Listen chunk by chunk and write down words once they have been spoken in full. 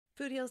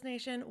Food Heals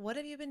Nation, what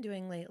have you been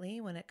doing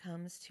lately when it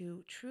comes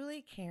to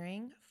truly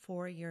caring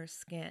for your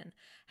skin?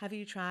 Have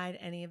you tried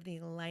any of the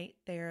light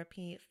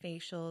therapy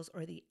facials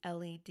or the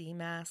LED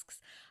masks?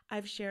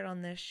 I've shared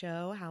on this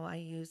show how I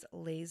use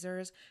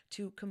lasers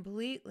to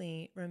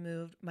completely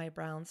remove my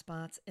brown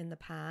spots in the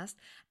past,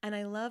 and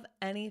I love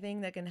anything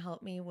that can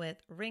help me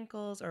with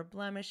wrinkles or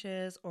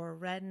blemishes or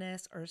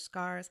redness or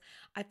scars.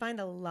 I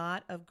find a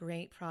lot of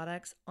great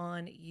products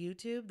on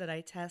YouTube that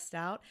I test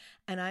out,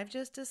 and I've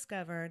just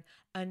discovered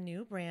a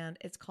new brand.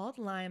 It's called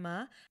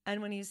Lima.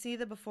 And when you see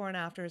the before and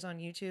afters on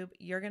YouTube,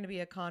 you're going to be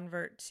a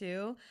convert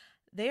too.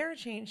 They are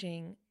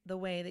changing the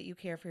way that you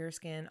care for your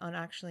skin on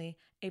actually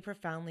a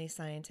profoundly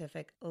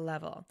scientific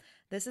level.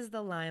 This is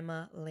the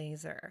Lima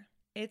laser.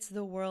 It's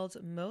the world's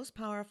most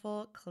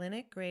powerful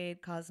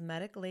clinic-grade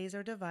cosmetic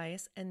laser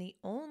device and the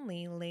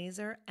only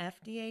laser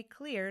FDA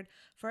cleared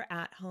for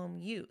at-home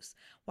use.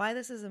 Why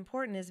this is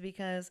important is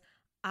because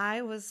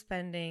I was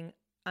spending,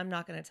 I'm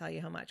not going to tell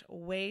you how much,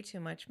 way too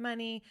much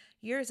money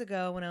years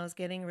ago when I was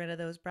getting rid of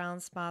those brown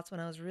spots,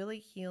 when I was really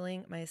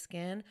healing my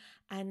skin.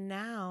 And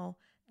now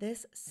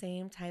this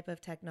same type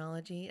of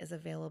technology is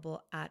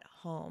available at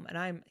home, and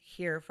I'm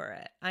here for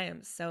it. I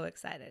am so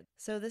excited.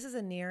 So this is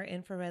a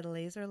near-infrared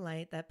laser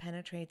light that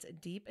penetrates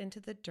deep into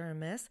the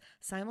dermis,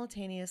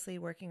 simultaneously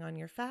working on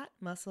your fat,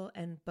 muscle,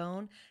 and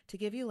bone to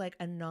give you like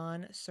a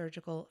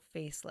non-surgical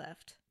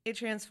facelift. It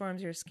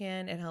transforms your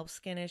skin. It helps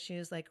skin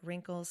issues like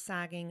wrinkles,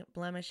 sagging,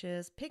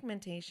 blemishes,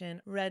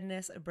 pigmentation,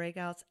 redness,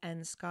 breakouts,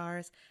 and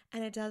scars.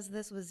 And it does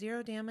this with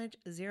zero damage,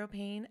 zero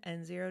pain,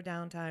 and zero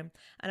downtime.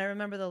 And I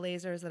remember the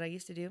lasers that I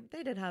used to do,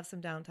 they did have some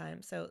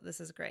downtime, so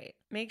this is great.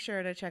 Make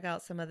sure to check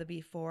out some of the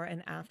before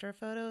and after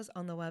photos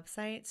on the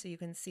website so you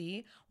can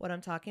see what I'm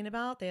talking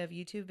about. They have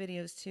YouTube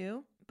videos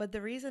too. But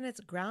the reason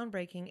it's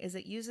groundbreaking is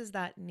it uses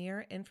that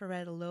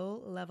near-infrared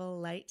low-level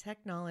light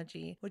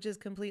technology, which is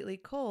completely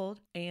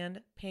cold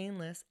and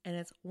painless, and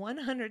it's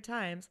 100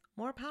 times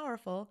more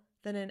powerful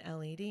than an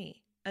LED.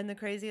 And the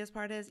craziest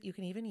part is you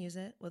can even use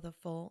it with a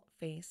full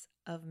face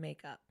of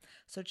makeup.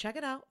 So check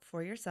it out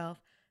for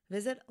yourself.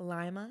 Visit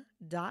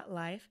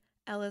lima.life.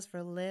 L is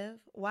for live,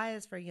 Y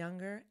is for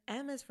younger,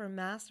 M is for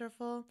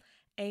masterful,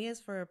 A is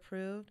for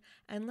approved,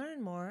 and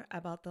learn more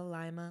about the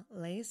Lima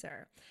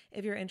laser.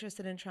 If you're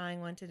interested in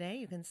trying one today,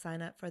 you can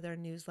sign up for their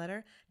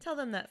newsletter. Tell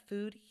them that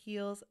Food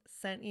Heals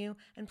sent you,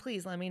 and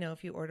please let me know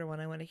if you order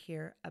one. I want to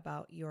hear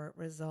about your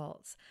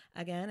results.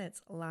 Again,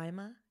 it's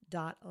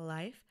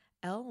lima.life,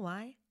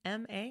 Lyma.life.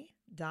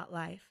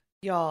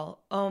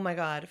 Y'all, oh my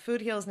God,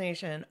 Food Heals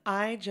Nation,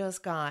 I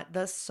just got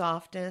the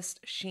softest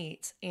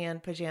sheets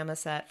and pajama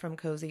set from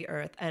Cozy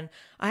Earth, and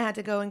I had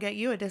to go and get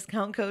you a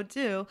discount code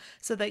too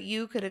so that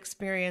you could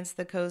experience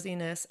the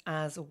coziness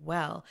as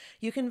well.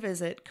 You can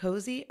visit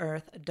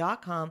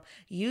CozyEarth.com,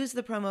 use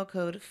the promo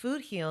code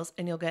FoodHeals,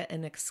 and you'll get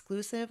an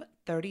exclusive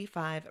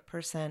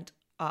 35%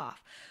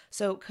 off.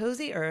 So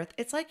Cozy Earth,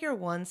 it's like your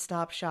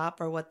one-stop shop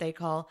for what they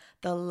call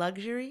the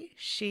luxury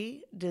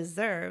she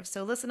deserves.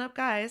 So listen up,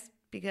 guys,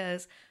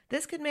 because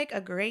this could make a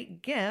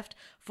great gift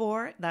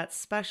for that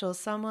special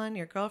someone,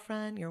 your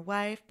girlfriend, your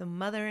wife, the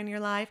mother in your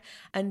life.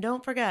 And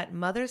don't forget,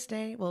 Mother's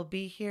Day will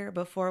be here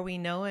before we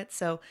know it.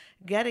 So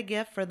get a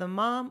gift for the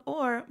mom,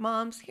 or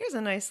moms, here's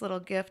a nice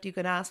little gift you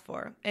could ask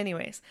for.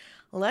 Anyways,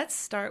 let's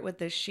start with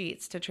the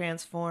sheets to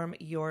transform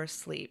your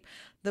sleep.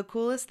 The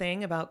coolest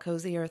thing about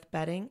Cozy Earth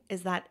bedding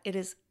is that it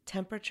is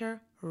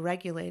temperature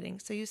regulating,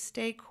 so you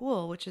stay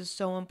cool, which is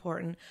so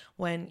important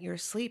when you're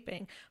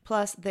sleeping.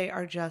 Plus, they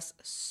are just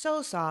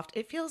so soft.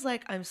 It feels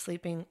like I'm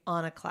sleeping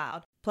on a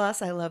cloud.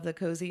 Plus, I love the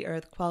Cozy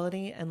Earth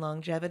quality and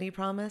longevity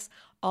promise.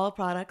 All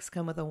products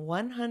come with a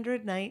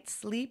 100-night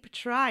sleep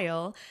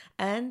trial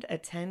and a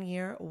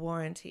 10-year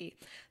warranty.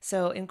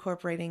 So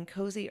incorporating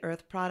Cozy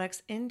Earth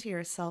products into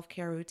your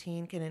self-care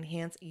routine can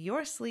enhance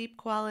your sleep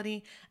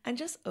quality and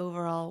just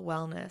overall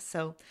wellness.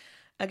 So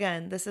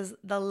again, this is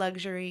the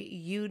luxury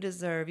you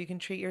deserve. You can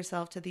treat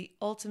yourself to the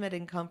ultimate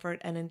in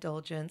comfort and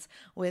indulgence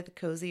with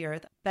Cozy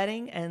Earth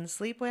bedding and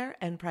sleepwear,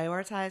 and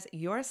prioritize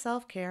your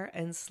self-care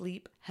and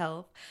sleep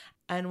health.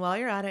 And while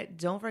you're at it,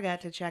 don't forget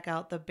to check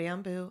out the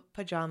bamboo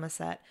pajama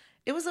set.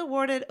 It was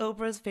awarded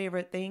Oprah's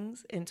Favorite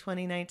Things in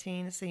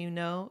 2019, so you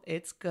know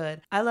it's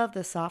good. I love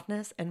the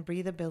softness and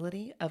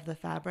breathability of the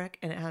fabric,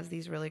 and it has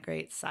these really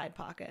great side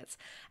pockets.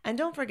 And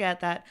don't forget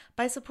that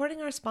by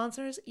supporting our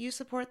sponsors, you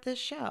support this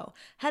show.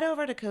 Head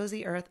over to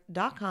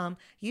CozyEarth.com,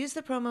 use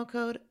the promo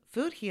code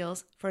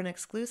FoodHeals for an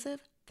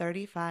exclusive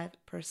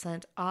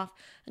 35% off,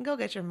 and go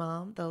get your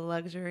mom the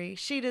luxury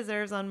she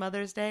deserves on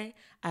Mother's Day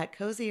at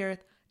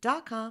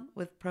CozyEarth.com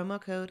with promo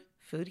code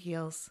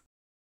FoodHeals.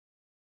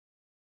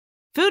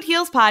 Food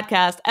Heals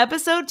Podcast,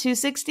 episode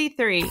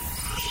 263.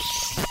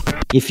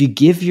 If you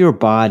give your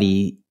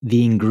body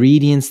the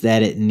ingredients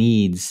that it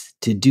needs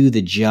to do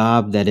the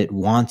job that it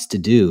wants to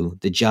do,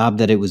 the job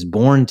that it was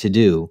born to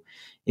do,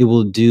 it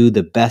will do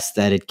the best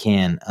that it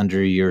can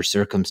under your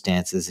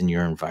circumstances and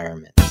your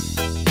environment.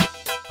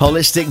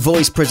 Holistic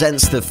Voice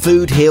presents the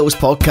Food Heals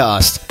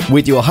Podcast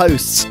with your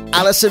hosts,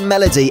 Alison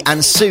Melody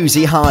and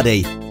Susie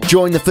Hardy.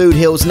 Join the Food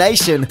Heals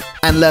Nation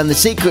and learn the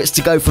secrets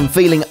to go from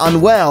feeling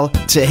unwell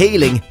to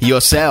healing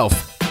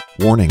yourself.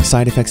 Warning,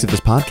 side effects of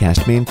this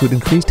podcast may include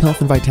increased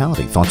health and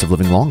vitality, thoughts of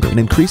living longer, an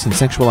increase in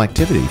sexual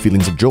activity,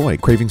 feelings of joy,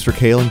 cravings for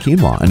kale and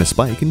quinoa, and a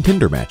spike in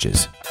Tinder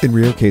matches. In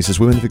rare cases,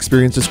 women have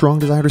experienced a strong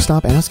desire to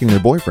stop asking their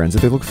boyfriends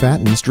if they look fat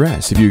and in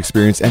stress. If you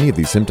experience any of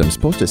these symptoms,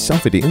 post a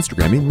selfie to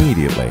Instagram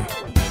immediately.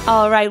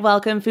 All right,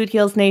 welcome Food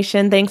Heals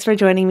Nation. Thanks for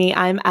joining me.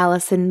 I'm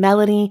Allison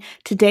Melody.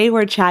 Today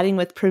we're chatting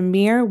with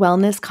premier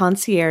wellness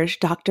concierge,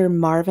 Dr.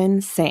 Marvin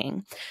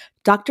Singh.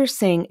 Dr.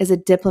 Singh is a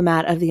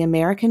diplomat of the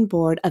American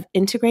Board of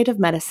Integrative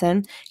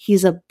Medicine.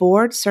 He's a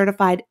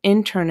board-certified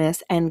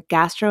internist and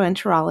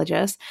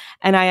gastroenterologist.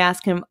 And I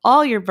ask him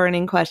all your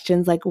burning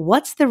questions like,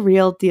 what's the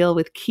real deal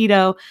with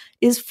keto?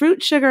 Is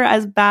fruit sugar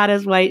as bad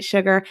as white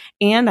sugar?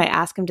 And I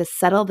ask him to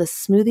settle the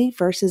smoothie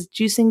versus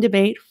juicing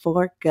debate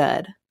for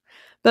good.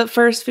 But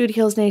first, Food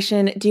Heals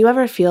Nation, do you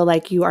ever feel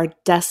like you are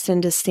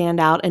destined to stand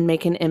out and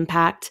make an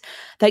impact?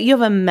 That you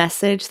have a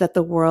message that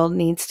the world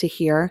needs to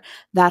hear?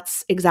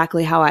 That's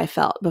exactly how I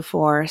felt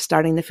before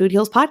starting the Food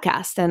Heals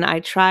podcast. And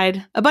I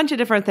tried a bunch of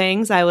different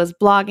things. I was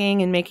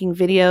blogging and making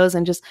videos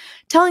and just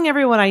telling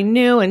everyone I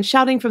knew and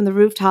shouting from the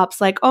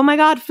rooftops like, oh my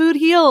God, food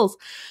heals.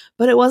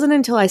 But it wasn't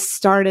until I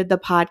started the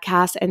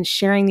podcast and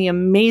sharing the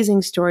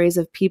amazing stories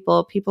of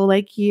people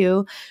like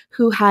you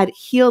who had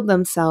healed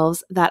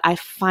themselves that I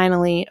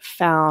finally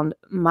found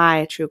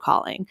my true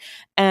calling.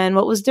 And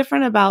what was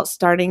different about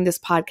starting this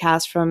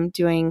podcast from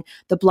doing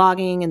the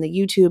blogging and the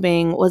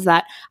YouTubing was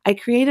that I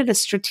created a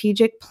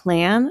strategic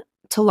plan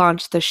to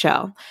launch the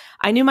show.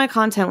 I knew my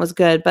content was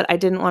good, but I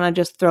didn't want to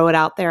just throw it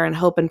out there and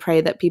hope and pray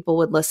that people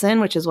would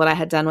listen, which is what I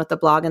had done with the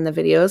blog and the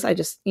videos. I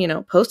just,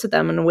 posted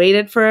them and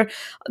waited for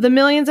the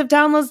millions of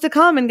downloads to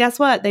come. And guess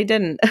what? They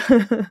didn't.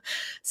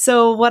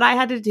 So what I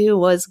had to do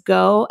was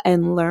go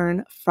and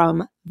learn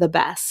from the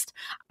best.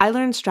 I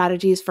learned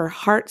strategies for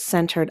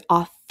heart-centered,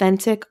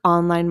 authentic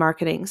online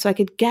marketing so I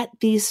could get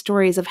these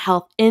stories of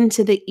health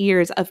into the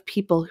ears of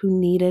people who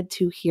needed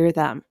to hear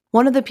them.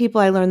 One of the people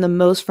I learned the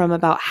most from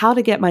about how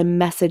to get my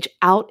message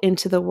out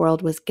into the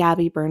world was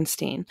Gabby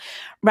Bernstein.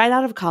 Right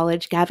out of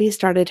college, Gabby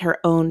started her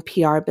own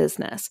PR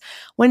business.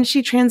 When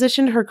she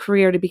transitioned her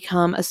career to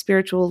become a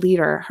spiritual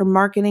leader, her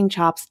marketing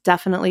chops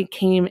definitely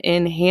came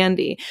in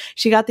handy.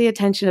 She got the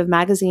attention of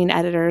magazine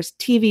editors,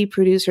 TV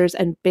producers,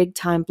 and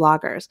big-time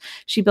bloggers.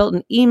 She built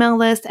an email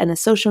list and a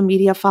social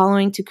media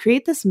following to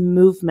create this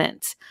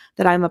movement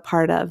that I'm a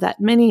part of,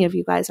 that many of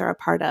you guys are a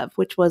part of,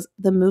 which was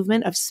the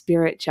movement of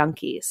spirit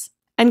junkies.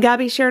 And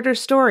Gabby shared her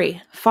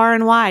story far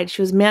and wide.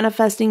 She was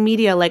manifesting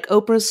media like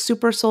Oprah's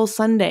Super Soul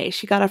Sunday.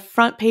 She got a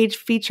front page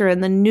feature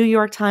in the New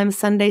York Times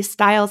Sunday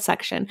Style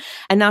section.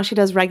 And now she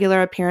does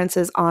regular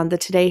appearances on The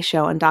Today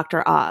Show and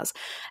Dr. Oz.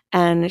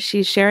 And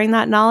she's sharing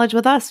that knowledge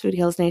with us, Food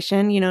Heals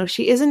Nation.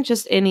 She isn't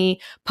just any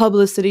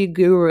publicity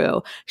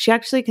guru. She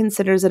actually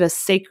considers it a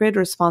sacred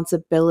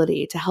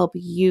responsibility to help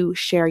you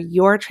share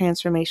your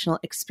transformational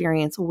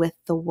experience with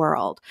the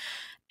world.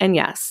 And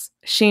yes,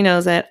 she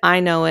knows it.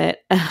 I know it.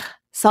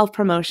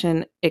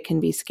 Self-promotion, it can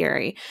be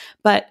scary.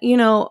 But,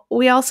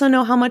 we also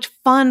know how much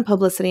fun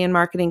publicity and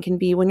marketing can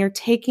be when you're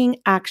taking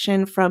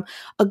action from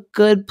a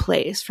good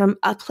place, from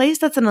a place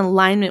that's in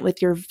alignment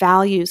with your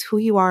values, who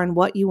you are, and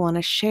what you want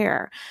to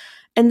share.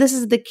 And this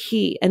is the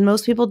key. And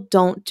most people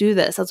don't do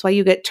this. That's why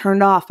you get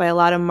turned off by a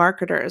lot of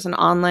marketers and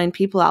online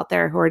people out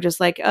there who are just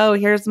like, oh,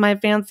 here's my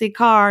fancy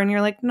car. And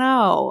you're like,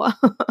 no.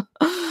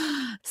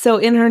 So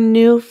in her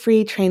new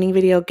free training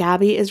video,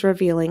 Gabby is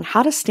revealing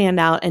how to stand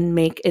out and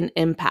make an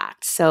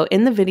impact. So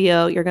in the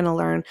video, you're going to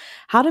learn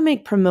how to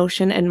make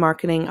promotion and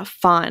marketing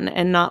fun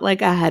and not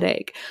like a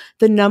headache.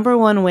 The number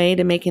one way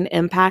to make an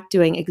impact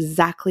doing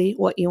exactly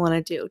what you want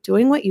to do,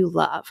 doing what you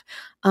love.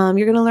 You're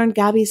going to learn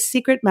Gabby's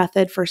secret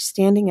method for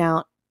standing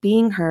out,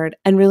 being heard,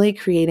 and really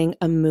creating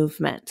a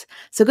movement.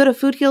 So go to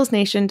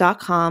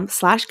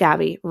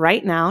foodhealsnation.com/Gabby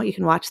right now. You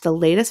can watch the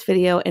latest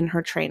video in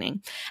her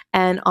training.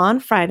 And on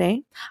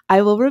Friday,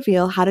 I will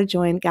reveal how to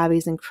join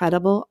Gabby's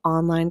incredible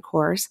online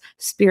course,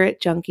 Spirit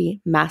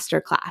Junkie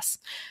Masterclass.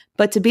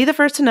 But to be the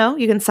first to know,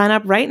 you can sign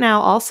up right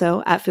now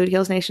also at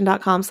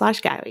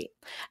foodhealsnation.com/Gabby.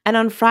 And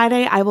on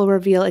Friday, I will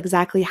reveal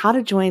exactly how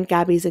to join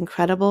Gabby's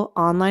incredible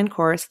online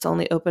course. It's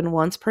only open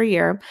once per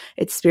year.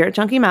 It's Spirit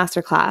Junkie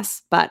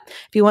Masterclass. But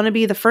if you want to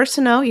be the first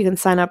to know, you can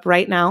sign up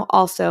right now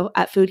also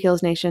at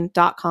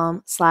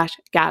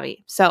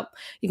foodhealsnation.com/Gabby. So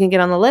you can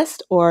get on the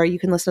list, or you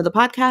can listen to the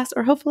podcast,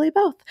 or hopefully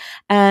both.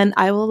 And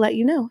I will let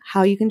you know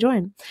how you can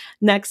join.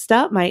 Next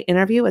up, my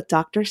interview with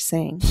Dr.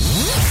 Singh.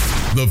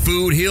 The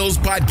Food Heals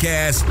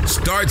Podcast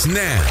starts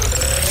now.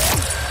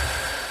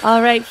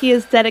 All right, he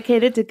is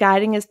dedicated to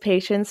guiding his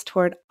patients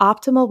toward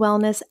optimal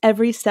wellness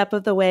every step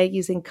of the way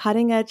using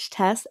cutting-edge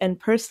tests and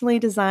personally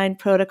designed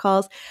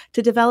protocols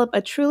to develop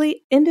a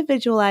truly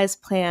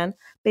individualized plan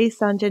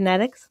based on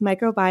genetics,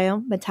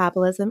 microbiome,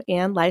 metabolism,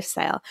 and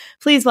lifestyle.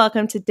 Please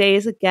welcome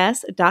today's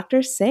guest,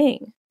 Dr.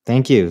 Singh.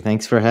 Thank you.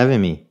 Thanks for having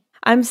me.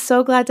 I'm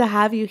so glad to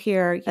have you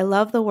here. I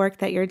love the work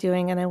that you're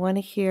doing and I want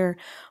to hear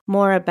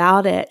more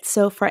about it.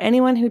 So, for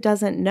anyone who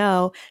doesn't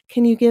know,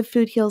 can you give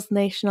Food Heals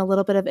Nation a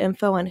little bit of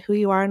info on who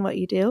you are and what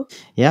you do?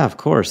 Yeah, of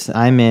course.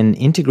 I'm an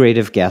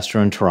integrative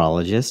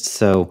gastroenterologist.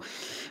 So,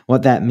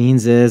 what that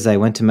means is I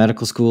went to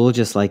medical school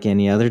just like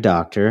any other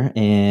doctor,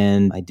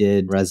 and I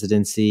did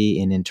residency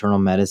in internal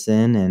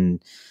medicine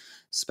and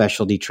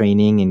specialty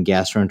training in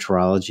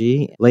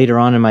gastroenterology. Later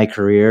on in my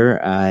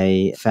career,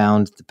 I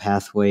found the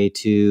pathway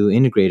to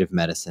integrative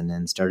medicine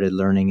and started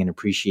learning and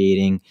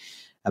appreciating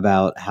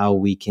about how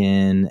we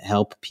can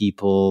help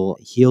people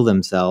heal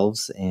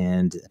themselves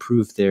and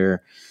improve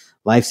their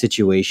life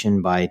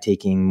situation by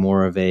taking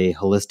more of a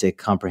holistic,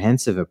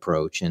 comprehensive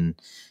approach, and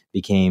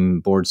became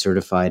board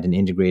certified in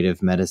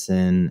integrative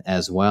medicine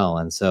as well.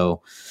 And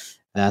so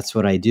that's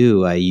what I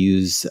do. I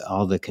use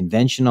all the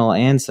conventional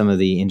and some of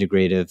the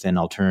integrative and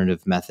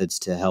alternative methods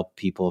to help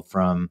people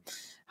from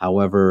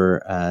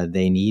however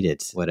they need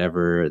it,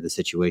 whatever the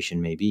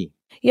situation may be.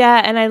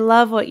 Yeah, and I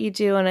love what you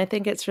do. And I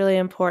think it's really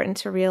important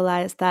to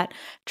realize that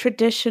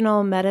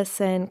traditional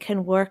medicine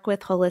can work with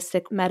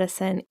holistic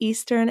medicine.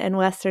 Eastern and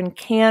Western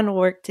can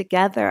work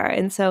together.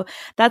 And so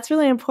that's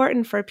really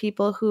important for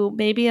people who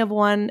maybe have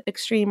one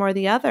extreme or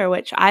the other,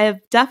 which I have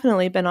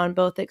definitely been on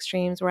both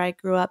extremes, where I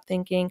grew up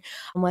thinking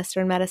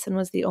Western medicine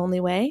was the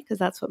only way because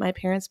that's what my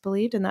parents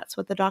believed and that's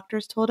what the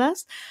doctors told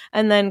us.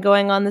 And then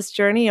going on this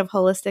journey of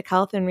holistic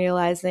health and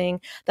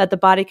realizing that the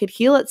body could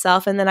heal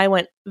itself. And then I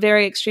went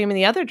very extreme in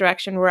the other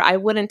direction where I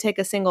wouldn't take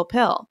a single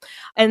pill.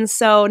 And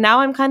so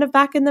now I'm kind of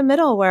back in the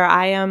middle where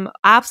I am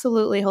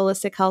absolutely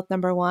holistic health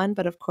number one,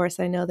 but of course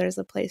I know there's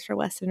a place for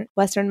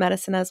Western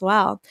medicine as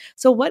well.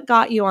 So what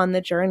got you on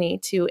the journey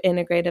to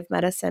integrative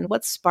medicine?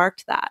 What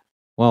sparked that?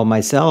 Well,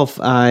 myself,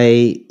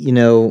 I,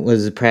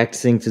 was a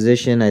practicing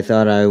physician. I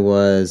thought I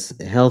was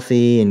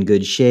healthy, in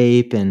good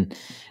shape, and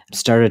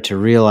started to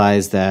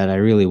realize that I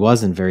really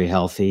wasn't very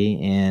healthy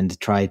and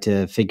tried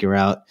to figure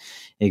out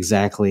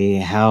exactly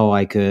how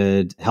I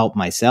could help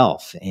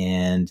myself.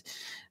 And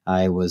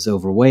I was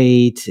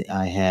overweight.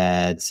 I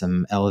had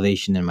some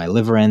elevation in my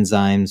liver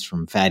enzymes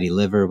from fatty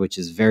liver, which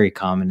is very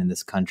common in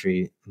this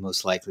country,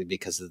 most likely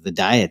because of the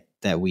diet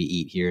that we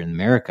eat here in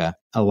America.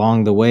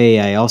 Along the way,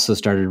 I also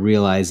started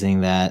realizing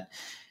that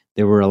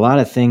there were a lot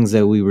of things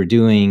that we were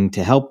doing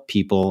to help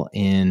people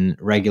in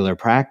regular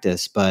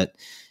practice, but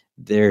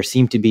there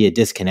seemed to be a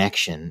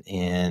disconnection.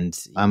 And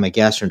I'm a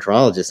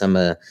gastroenterologist. I'm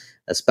a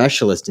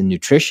specialist in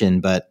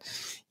nutrition, but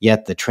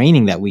yet the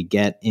training that we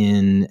get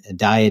in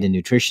diet and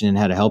nutrition and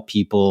how to help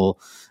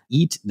people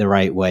eat the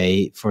right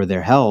way for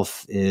their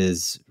health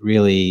is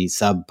really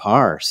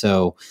subpar.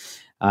 So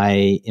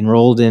I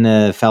enrolled in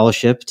a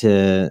fellowship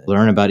to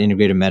learn about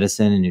integrative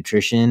medicine and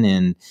nutrition,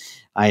 and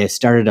I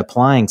started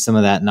applying some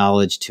of that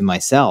knowledge to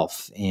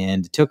myself.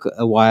 And it took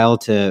a while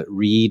to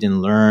read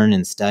and learn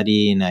and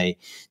study. And I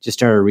just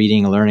started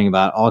reading and learning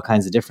about all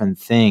kinds of different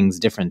things,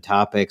 different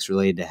topics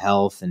related to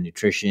health and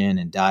nutrition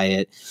and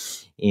diet,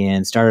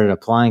 and started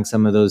applying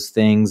some of those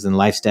things and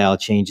lifestyle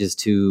changes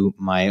to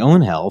my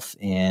own health,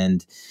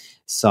 and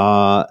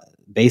saw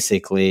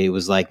basically it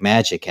was like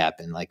magic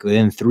happen. Like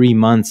within 3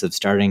 months of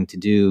starting to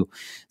do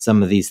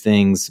some of these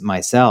things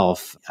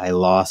myself, I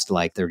lost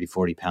like 30,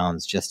 40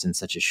 pounds just in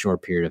such a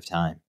short period of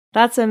time.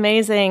 That's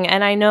amazing.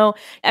 And I know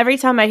every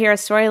time I hear a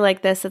story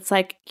like this, it's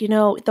like,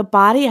 the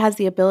body has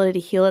the ability to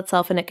heal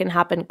itself and it can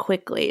happen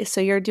quickly.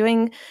 So you're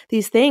doing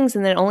these things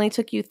and it only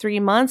took you 3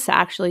 months to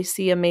actually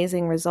see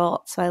amazing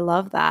results. So I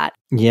love that.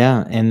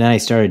 Yeah. And then I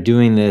started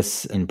doing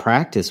this in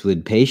practice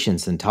with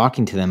patients and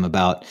talking to them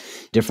about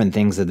different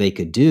things that they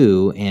could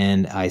do.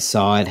 And I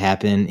saw it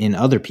happen in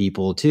other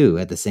people too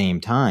at the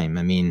same time.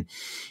 I mean,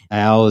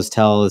 I always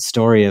tell a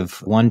story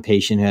of one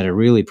patient who had a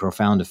really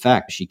profound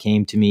effect. She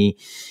came to me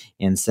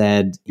and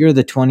said, "You're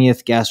the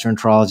 20th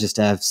gastroenterologist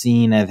I've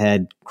seen. I've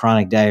had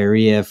chronic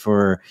diarrhea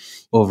for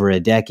over a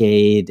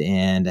decade,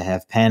 and I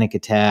have panic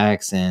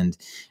attacks and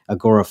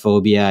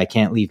agoraphobia. I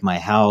can't leave my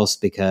house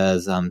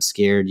because I'm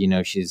scared,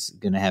 she's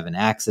going to have an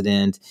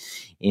accident.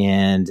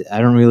 And I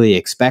don't really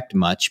expect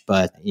much,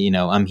 but,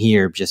 I'm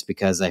here just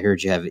because I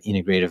heard you have an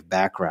integrative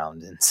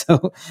background." And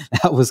so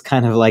that was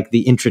kind of like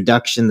the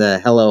introduction, the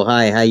hello,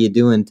 hi, how you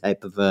doing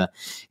type of a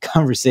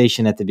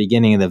conversation at the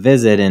beginning of the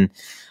visit. And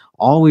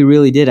all we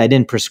really did, I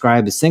didn't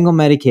prescribe a single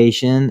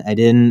medication. I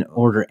didn't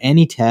order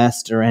any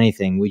test or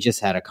anything. We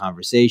just had a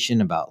conversation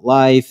about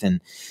life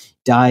and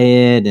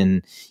diet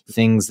and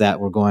things that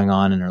were going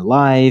on in her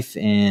life.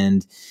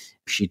 And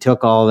she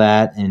took all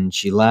that and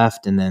she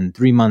left. And then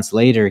 3 months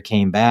later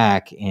came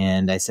back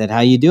and I said,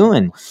 "How you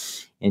doing?"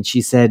 And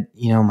she said,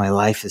 "My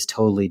life is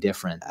totally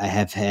different. I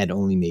have had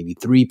only maybe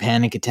 3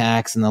 panic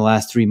attacks in the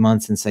last 3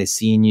 months since I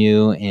seen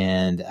you.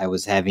 And I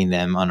was having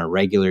them on a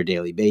regular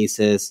daily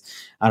basis.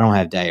 I don't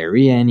have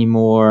diarrhea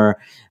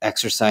anymore,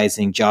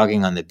 exercising,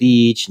 jogging on the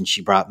beach." And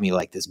she brought me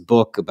like this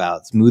book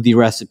about smoothie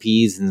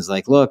recipes and was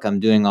like, "Look,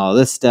 I'm doing all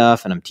this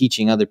stuff and I'm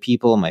teaching other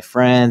people, my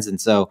friends." And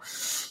so,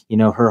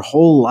 her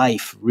whole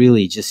life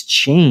really just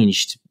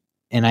changed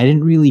And I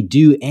didn't really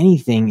do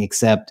anything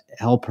except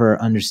help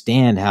her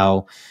understand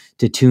how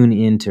to tune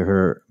into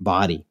her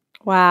body.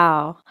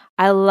 Wow.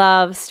 I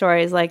love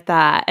stories like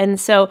that. And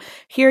so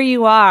here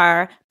you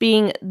are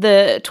being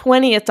the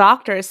 20th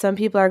doctor some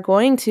people are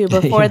going to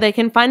before they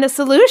can find a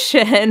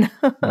solution.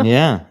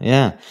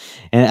 Yeah.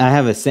 And I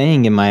have a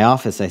saying in my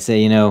office. I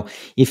say,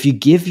 if you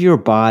give your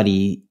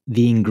body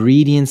the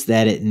ingredients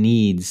that it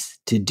needs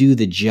to do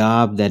the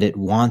job that it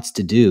wants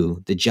to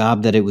do, the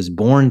job that it was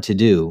born to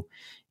do,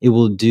 it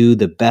will do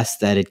the best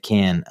that it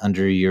can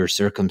under your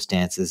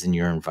circumstances and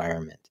your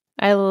environment.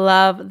 I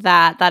love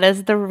that. That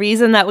is the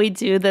reason that we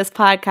do this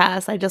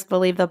podcast. I just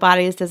believe the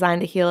body is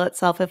designed to heal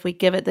itself if we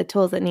give it the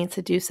tools it needs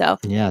to do so.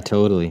 Yeah,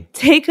 totally.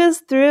 Take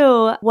us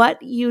through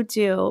what you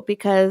do,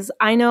 because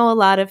I know a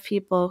lot of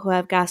people who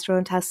have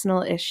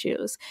gastrointestinal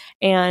issues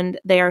and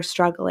they are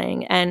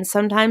struggling. And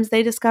sometimes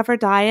they discover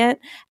diet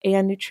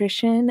and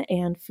nutrition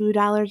and food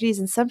allergies,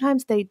 and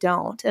sometimes they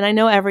don't. And I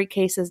know every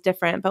case is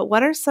different, but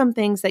what are some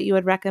things that you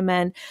would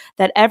recommend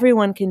that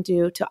everyone can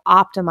do to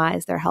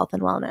optimize their health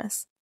and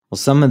wellness? Well,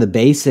 some of the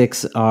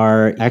basics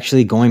are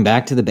actually going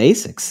back to the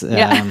basics.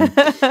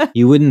 Yeah.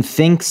 You wouldn't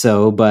think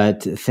so,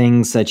 but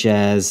things such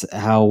as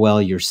how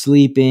well you're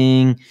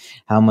sleeping,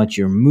 how much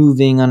you're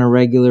moving on a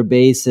regular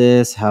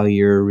basis, how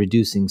you're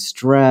reducing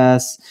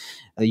stress,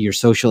 your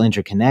social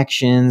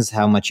interconnections,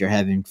 how much you're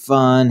having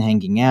fun,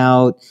 hanging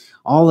out,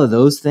 all of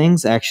those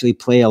things actually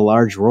play a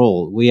large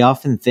role. We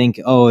often think,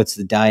 it's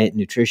the diet,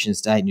 nutrition, it's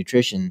diet,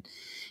 nutrition.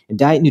 And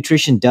diet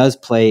nutrition does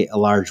play a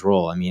large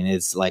role. I mean,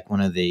 it's like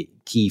one of the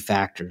key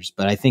factors,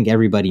 but I think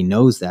everybody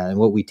knows that. And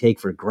what we take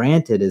for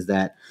granted is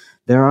that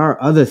there are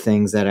other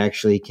things that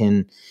actually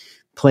can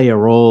play a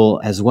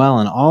role as well.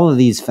 And all of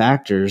these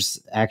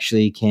factors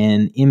actually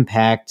can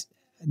impact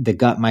the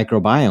gut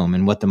microbiome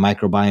and what the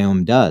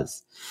microbiome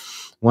does.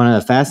 One of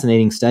the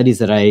fascinating studies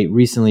that I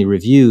recently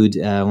reviewed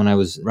when I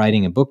was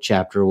writing a book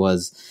chapter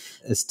was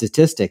a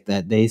statistic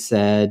that they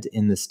said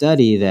in the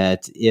study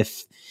that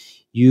if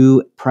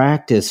you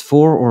practice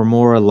 4 or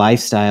more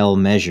lifestyle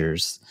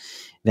measures,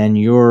 then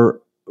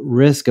your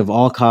risk of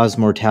all-cause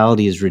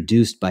mortality is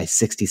reduced by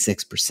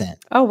 66%.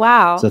 Oh,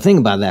 wow. So think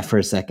about that for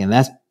a second.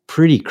 That's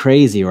pretty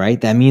crazy,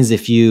 right? That means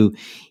if you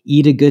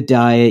eat a good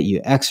diet,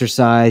 you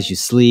exercise, you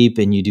sleep,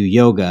 and you do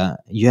yoga,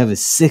 you have a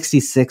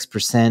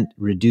 66%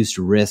 reduced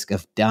risk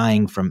of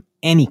dying from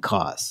any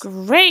cause.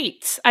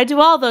 Great. I do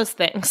all those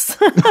things.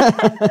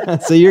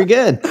 So you're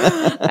good.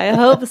 I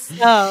hope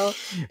so.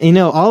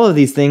 All of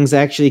these things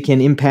actually can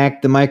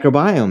impact the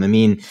microbiome. I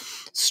mean,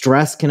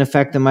 stress can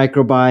affect the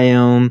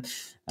microbiome.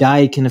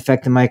 Diet can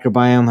affect the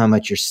microbiome. How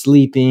much you're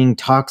sleeping,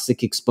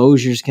 toxic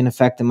exposures can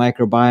affect the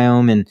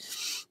microbiome. And,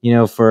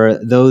 for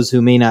those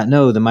who may not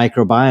know, the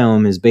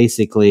microbiome is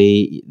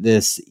basically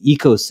this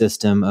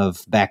ecosystem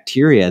of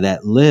bacteria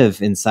that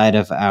live inside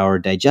of our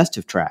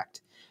digestive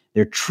tract.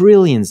 There are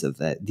trillions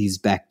of these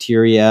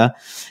bacteria,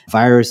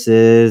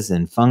 viruses,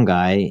 and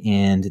fungi,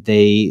 and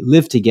they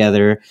live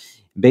together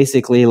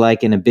basically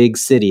like in a big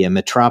city, a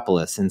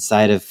metropolis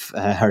inside of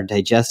our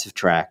digestive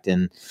tract.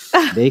 And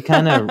they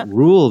kind of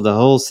rule the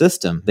whole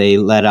system. They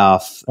let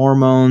off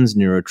hormones,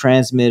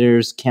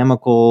 neurotransmitters,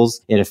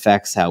 chemicals. It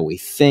affects how we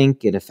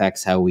think. It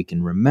affects how we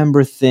can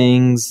remember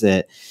things.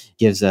 It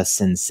gives us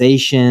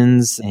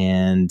sensations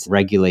and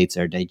regulates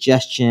our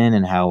digestion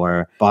and how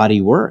our body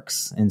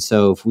works. And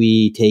so if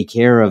we take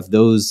care of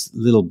those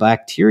little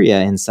bacteria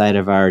inside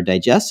of our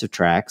digestive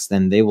tracts,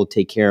 then they will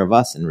take care of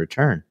us in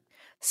return.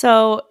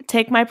 So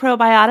take my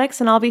probiotics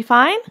and I'll be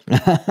fine?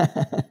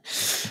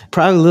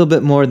 Probably a little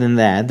bit more than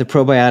that. The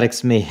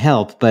probiotics may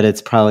help, but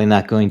it's probably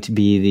not going to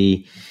be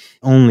the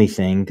only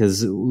thing,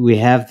 because we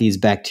have these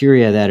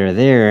bacteria that are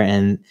there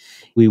and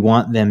we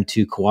want them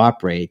to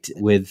cooperate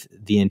with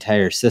the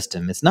entire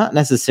system. It's not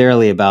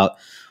necessarily about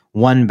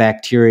one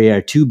bacteria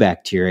or two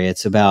bacteria.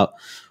 It's about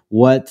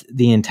what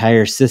the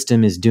entire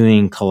system is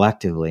doing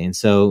collectively. And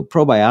so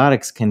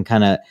probiotics can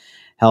kind of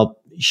help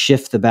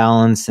shift the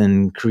balance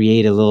and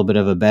create a little bit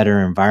of a better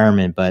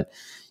environment, but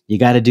you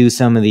got to do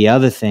some of the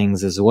other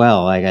things as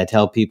well. Like I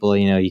tell people,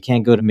 you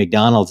can't go to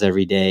McDonald's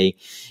every day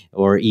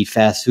or eat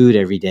fast food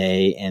every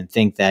day and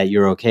think that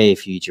you're okay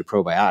if you eat your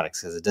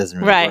probiotics, because it doesn't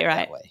really work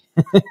that way.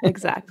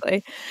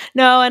 Exactly.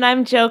 No, and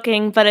I'm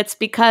joking, but it's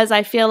because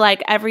I feel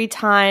like every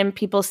time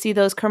people see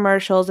those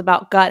commercials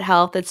about gut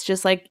health, it's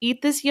just like,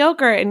 eat this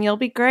yogurt and you'll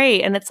be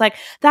great. And it's like,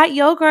 that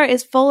yogurt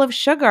is full of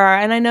sugar.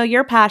 And I know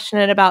you're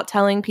passionate about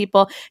telling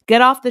people,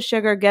 get off the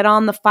sugar, get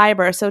on the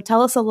fiber. So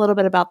tell us a little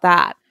bit about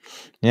that.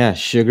 Yeah,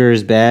 sugar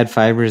is bad,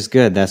 fiber is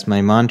good. That's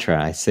my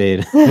mantra. I say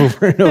it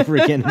over and over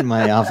again in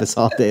my office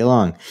all day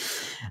long.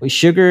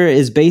 Sugar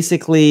is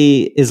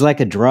like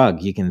a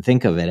drug. You can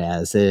think of it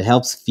as it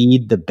helps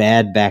feed the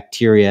bad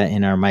bacteria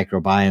in our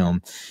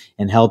microbiome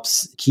and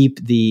helps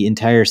keep the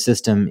entire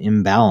system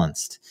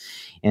imbalanced.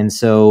 And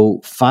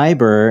so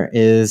fiber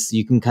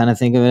you can kind of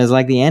think of it as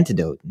like the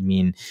antidote. I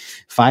mean,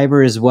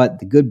 fiber is what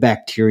the good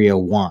bacteria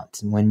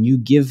want. And when you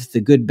give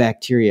the good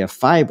bacteria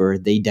fiber,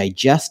 they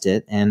digest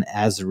it. And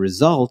as a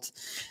result,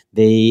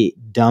 they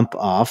dump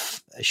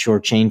off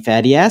short chain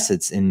fatty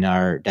acids in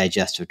our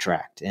digestive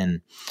tract.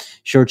 And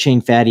short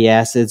chain fatty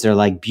acids are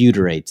like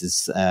butyrates,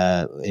 is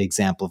an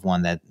example of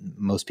one that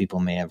most people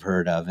may have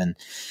heard of. And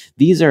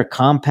these are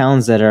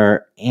compounds that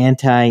are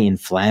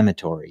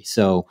anti-inflammatory.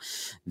 So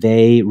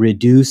they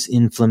reduce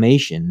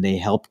inflammation. They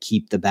help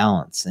keep the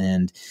balance.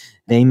 And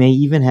they may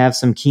even have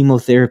some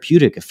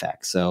chemotherapeutic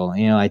effects. So,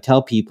 I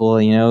tell people,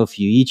 if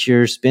you eat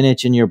your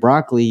spinach and your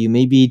broccoli, you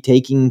may be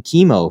taking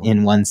chemo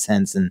in one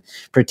sense and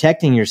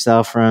protecting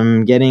yourself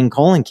from getting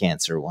colon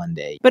cancer one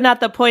day. But not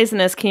the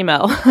poisonous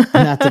chemo.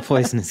 Not the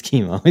poisonous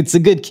chemo. It's a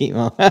good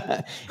chemo.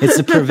 It's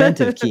a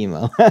preventive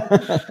chemo.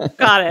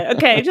 Got it.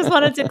 Okay. Just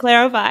wanted to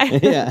clarify.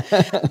 Yeah.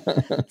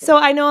 So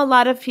I know a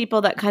lot of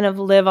people that kind of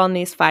live on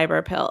these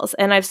fiber pills,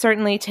 and I've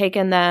certainly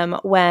taken them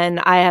when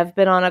I have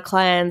been on a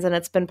cleanse and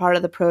it's been part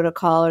of the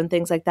protocol and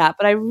things like that.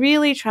 But I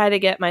really try to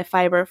get my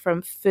fiber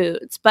from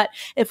foods. But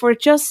if we're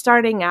just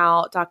starting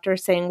out, doctor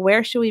is saying,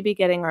 where should we be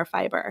getting our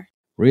fiber?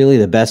 Really,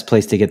 the best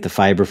place to get the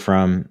fiber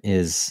from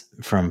is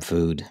from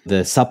food.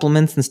 The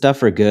supplements and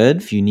stuff are good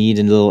if you need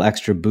a little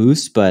extra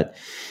boost, but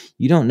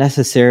you don't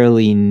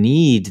necessarily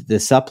need the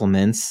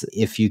supplements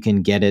if you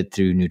can get it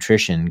through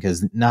nutrition,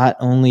 because not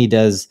only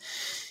does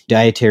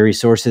dietary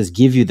sources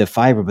give you the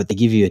fiber, but they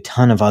give you a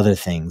ton of other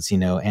things,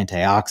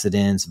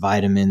 antioxidants,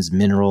 vitamins,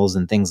 minerals,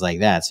 and things like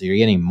that. So you're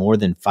getting more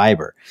than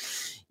fiber.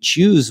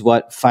 Choose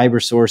what fiber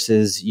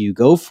sources you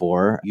go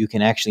for. You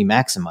can actually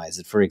maximize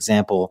it. For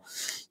example,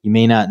 you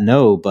may not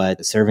know, but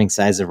a serving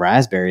size of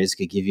raspberries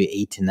could give you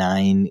 8 to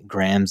 9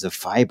 grams of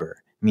fiber.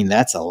 I mean,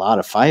 that's a lot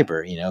of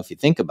fiber, if you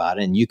think about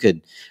it. And you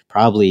could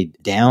probably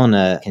down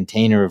a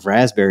container of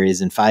raspberries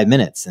in 5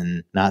 minutes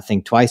and not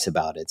think twice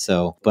about it.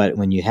 So, but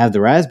when you have the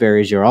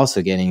raspberries, you're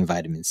also getting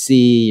vitamin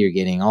C, you're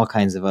getting all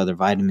kinds of other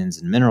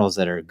vitamins and minerals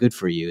that are good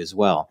for you as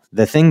well.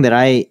 The thing that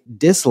I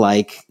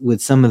dislike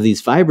with some of these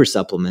fiber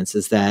supplements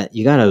is that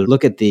you got to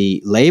look at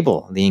the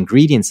label, the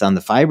ingredients on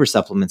the fiber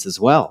supplements as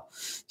well.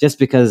 Just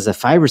because a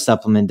fiber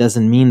supplement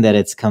doesn't mean that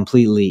it's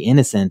completely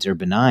innocent or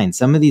benign.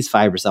 Some of these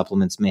fiber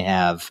supplements may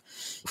have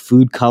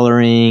food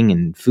coloring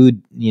and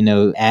food,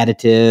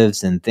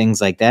 additives and things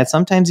like that.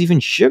 Sometimes even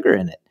sugar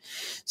in it.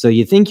 So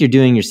you think you're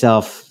doing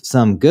yourself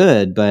some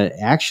good, but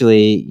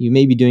actually you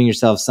may be doing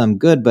yourself some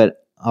good,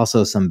 but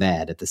also some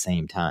bad at the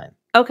same time.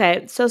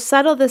 Okay, so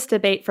settle this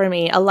debate for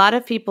me. A lot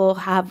of people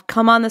have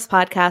come on this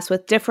podcast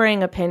with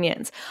differing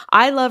opinions.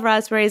 I love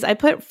raspberries. I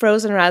put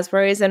frozen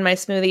raspberries in my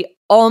smoothie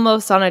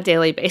almost on a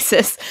daily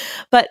basis.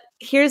 But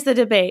here's the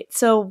debate.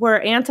 So we're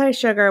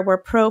anti-sugar, we're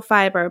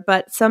pro-fiber,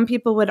 but some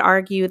people would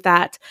argue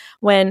that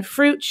when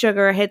fruit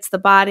sugar hits the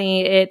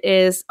body, it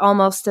is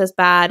almost as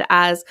bad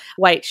as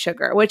white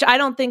sugar, which I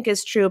don't think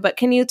is true. But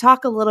can you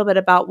talk a little bit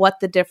about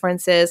what the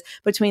difference is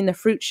between the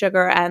fruit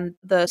sugar and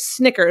the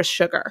Snickers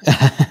sugar?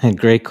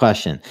 Great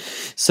question.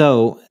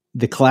 So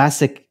the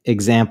classic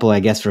example, I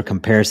guess, for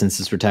comparison,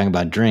 since we're talking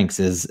about drinks,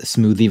 is a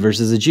smoothie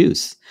versus a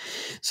juice.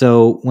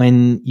 So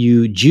when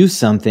you juice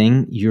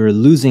something, you're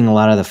losing a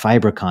lot of the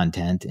fiber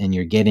content and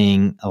you're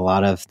getting a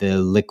lot of the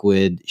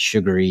liquid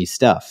sugary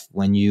stuff.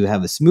 When you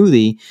have a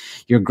smoothie,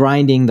 you're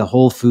grinding the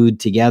whole food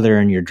together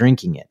and you're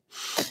drinking it.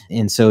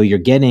 And so you're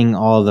getting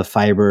all the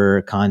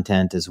fiber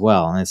content as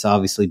well. And it's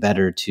obviously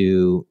better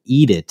to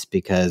eat it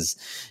because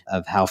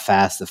of how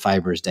fast the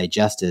fiber is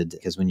digested.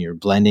 Because when you're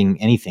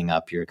blending anything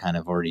up, you're kind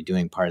of already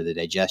doing part of the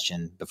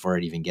digestion before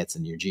it even gets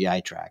in your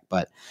GI tract.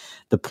 But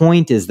the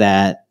point is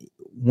that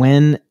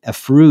when a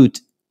fruit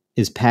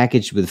is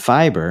packaged with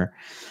fiber,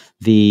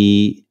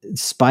 the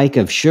spike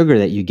of sugar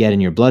that you get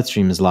in your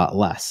bloodstream is a lot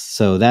less.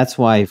 So that's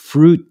why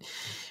fruit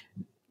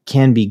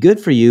can be good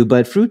for you,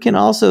 but fruit can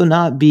also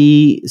not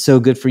be so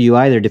good for you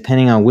either,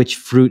 depending on which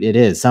fruit it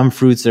is. Some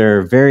fruits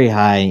are very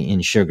high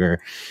in sugar.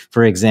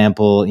 For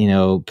example,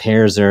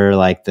 pears are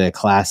like the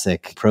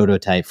classic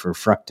prototype for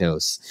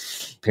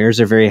fructose. Pears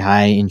are very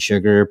high in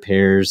sugar.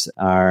 Pears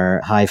are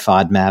high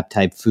FODMAP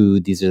type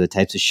food. These are the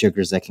types of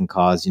sugars that can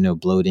cause,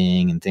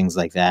 bloating and things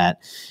like that.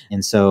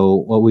 And so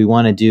what we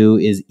want to do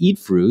is eat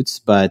fruits,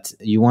 but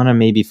you want to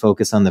maybe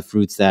focus on the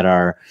fruits that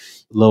are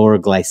lower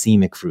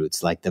glycemic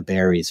fruits, like the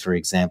berries, for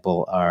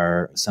example,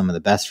 are some of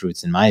the best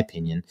fruits, in my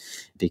opinion,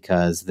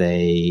 because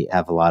they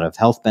have a lot of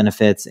health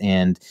benefits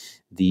and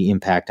the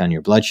impact on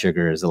your blood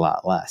sugar is a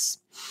lot less.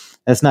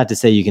 That's not to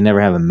say you can never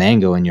have a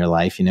mango in your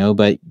life,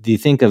 but do you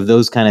think of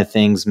those kind of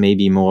things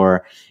maybe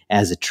more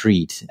as a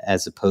treat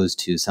as opposed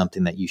to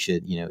something that you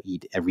should,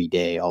 eat every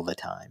day all the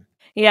time?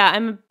 Yeah,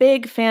 I'm a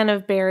big fan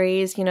of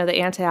berries, the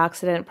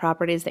antioxidant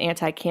properties, the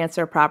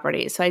anti-cancer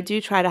properties. So I do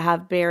try to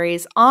have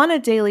berries on a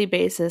daily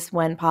basis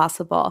when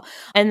possible.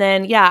 And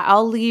then,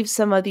 I'll leave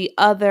some of the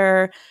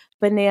other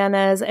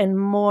bananas and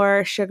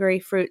more sugary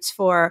fruits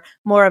for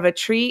more of a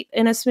treat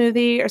in a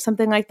smoothie or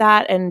something like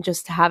that, and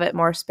just to have it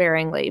more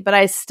sparingly. But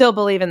I still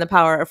believe in the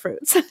power of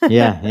fruits.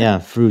 Yeah,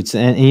 fruits.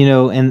 And,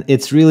 and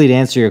it's really, to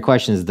answer your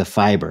question, is the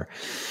fiber.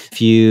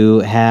 If you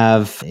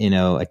have,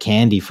 a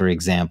candy, for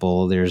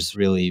example, there's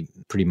really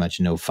pretty much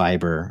no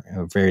fiber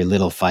or very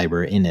little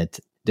fiber in it.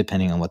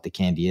 depending on what the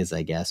candy is,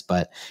 I guess,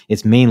 but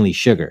it's mainly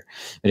sugar.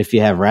 But if you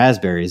have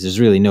raspberries, there's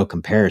really no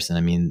comparison.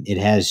 I mean, it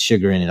has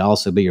sugar in it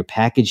also, but you're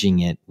packaging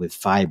it with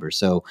fiber.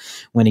 So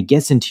when it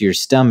gets into your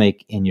stomach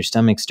and your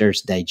stomach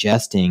starts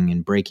digesting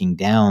and breaking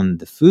down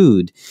the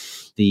food,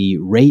 the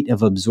rate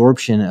of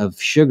absorption of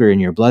sugar in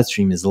your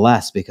bloodstream is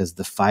less because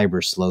the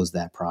fiber slows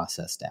that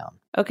process down.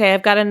 Okay,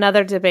 I've got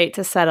another debate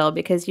to settle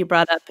because you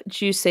brought up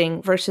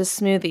juicing versus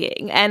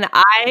smoothieing. And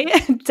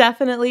I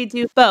definitely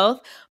do both.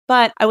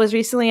 But I was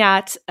recently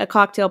at a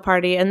cocktail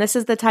party, and this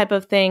is the type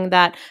of thing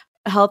that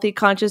healthy,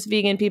 conscious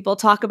vegan people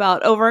talk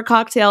about over a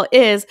cocktail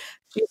is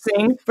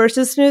juicing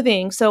versus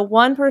smoothieing. So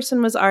one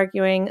person was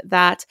arguing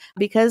that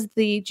because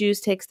the juice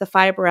takes the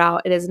fiber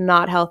out, it is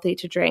not healthy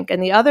to drink.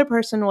 And the other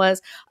person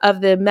was of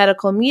the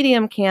medical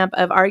medium camp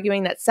of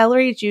arguing that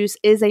celery juice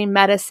is a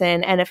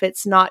medicine. And if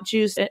it's not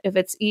juiced, if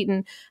it's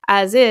eaten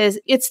as is,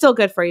 it's still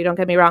good for you. Don't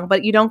get me wrong,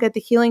 but you don't get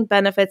the healing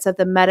benefits of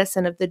the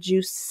medicine of the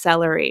juiced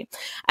celery.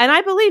 And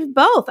I believe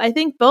both. I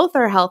think both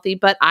are healthy,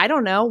 but I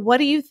don't know. What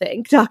do you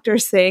think, Dr.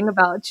 Singh,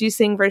 about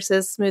juicing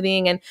versus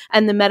smoothieing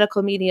and the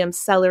medical medium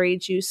celery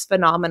juice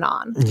phenomenon?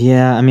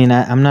 Yeah, I mean,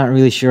 I'm not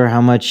really sure how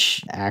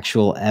much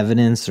actual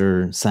evidence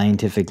or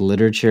scientific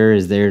literature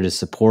is there to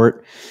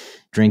support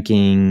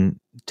drinking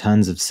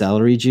tons of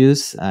celery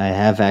juice. I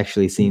have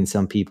actually seen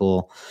some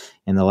people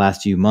in the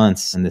last few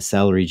months, and the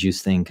celery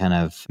juice thing kind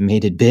of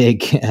made it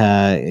big,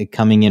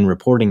 coming in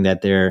reporting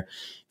that they're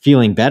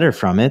feeling better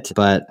from it.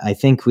 But I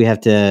think we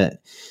have to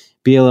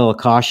be a little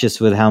cautious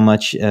with how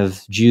much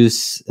of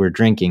juice we're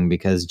drinking,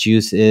 because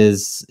juice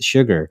is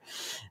sugar.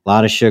 A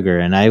lot of sugar,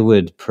 and I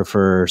would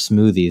prefer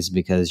smoothies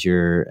because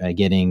you're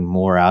getting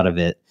more out of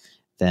it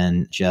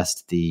than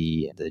just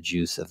the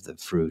juice of the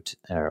fruit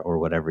or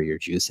whatever you're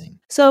juicing.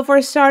 So if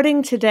we're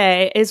starting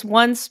today, is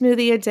one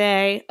smoothie a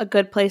day a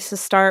good place to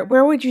start?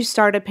 Where would you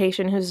start a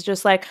patient who's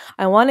just like,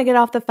 I want to get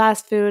off the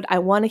fast food, I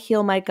want to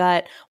heal my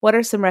gut? What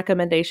are some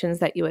recommendations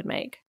that you would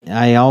make?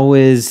 I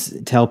always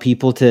tell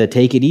people to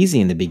take it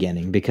easy in the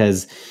beginning,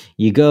 because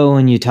you go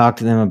and you talk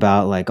to them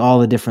about like all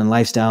the different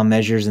lifestyle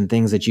measures and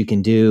things that you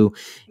can do.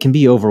 It can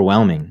be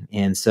overwhelming.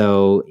 And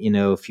so,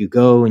 if you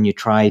go and you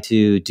try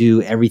to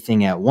do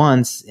everything at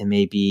once, it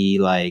may be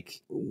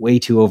like way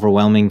too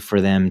overwhelming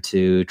for them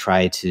to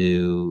try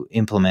to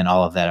implement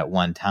all of that at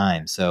one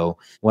time. So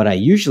what I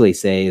usually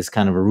say is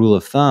kind of a rule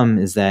of thumb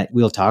is that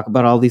we'll talk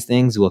about all these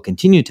things. We'll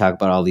continue to talk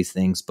about all these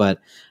things, but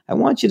I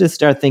want you to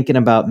start thinking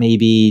about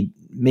maybe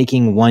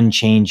making one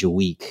change a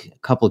week, a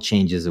couple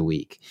changes a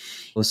week.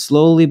 Well,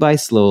 slowly by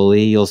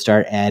slowly, you'll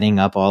start adding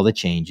up all the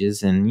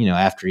changes. And,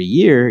 after a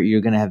year,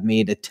 you're going to have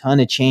made a ton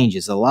of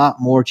changes, a lot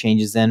more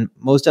changes than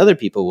most other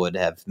people would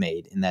have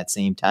made in that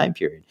same time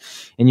period.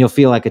 And you'll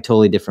feel like a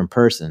totally different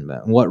person.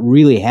 But what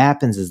really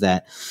happens is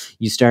that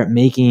you start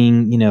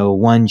making,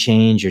 one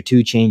change or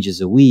two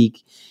changes a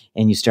week,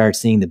 and you start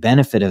seeing the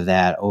benefit of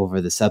that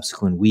over the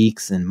subsequent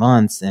weeks and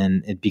months,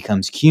 and it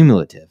becomes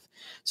cumulative.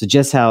 So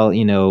just how,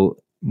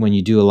 when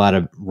you do a lot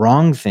of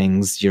wrong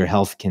things, your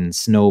health can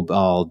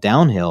snowball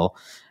downhill.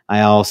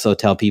 I also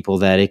tell people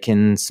that it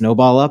can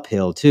snowball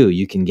uphill too.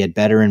 You can get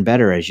better and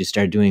better as you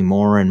start doing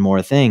more and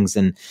more things.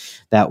 And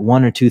that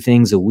one or two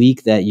things a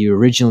week that you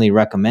originally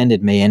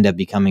recommended may end up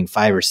becoming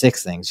 5 or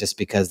 6 things, just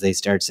because they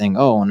start saying,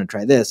 oh, I want to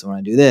try this. I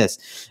want to do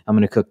this. I'm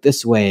going to cook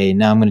this way.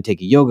 Now I'm going to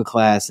take a yoga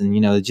class. And,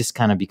 it just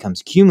kind of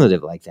becomes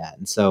cumulative like that.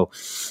 And so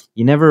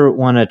you never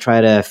want to try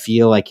to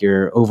feel like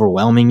you're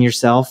overwhelming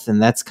yourself.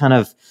 And that's kind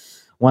of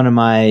one of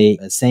my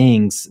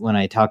sayings when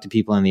I talk to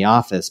people in the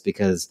office,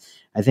 because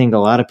I think a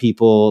lot of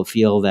people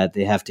feel that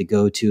they have to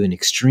go to an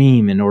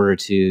extreme in order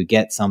to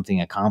get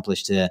something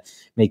accomplished to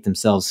make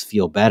themselves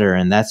feel better.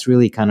 And that's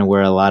really kind of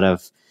where a lot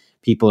of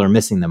people are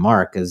missing the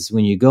mark, because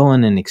when you go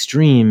in an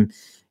extreme,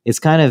 it's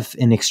kind of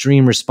an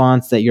extreme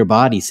response that your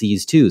body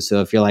sees too.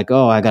 So if you're like,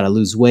 oh, I got to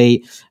lose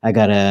weight, I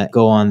got to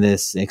go on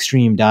this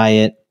extreme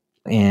diet,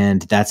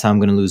 and that's how I'm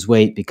going to lose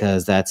weight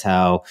because that's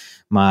how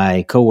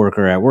my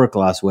coworker at work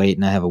lost weight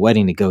and I have a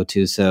wedding to go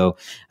to. So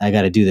I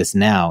got to do this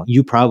now.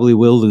 You probably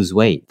will lose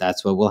weight.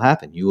 That's what will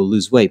happen. You will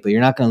lose weight, but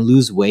you're not going to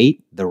lose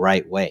weight the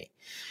right way.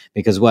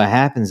 Because what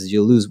happens is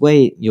you'll lose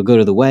weight, you'll go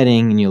to the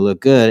wedding and you'll look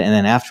good. And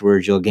then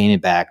afterwards you'll gain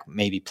it back,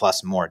 maybe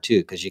plus more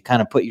too, because you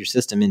kind of put your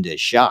system into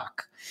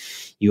shock.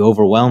 You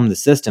overwhelm the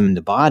system, and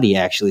the body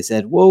actually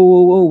said,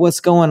 whoa, what's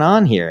going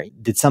on here?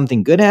 Did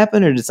something good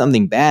happen or did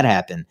something bad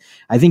happen?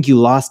 I think you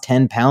lost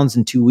 10 pounds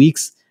in 2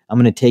 weeks. I'm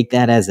going to take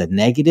that as a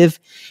negative.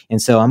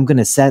 And so I'm going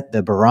to set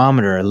the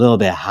barometer a little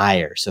bit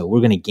higher. So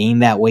we're going to gain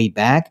that weight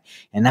back.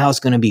 And now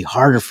it's going to be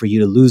harder for you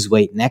to lose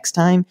weight next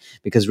time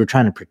because we're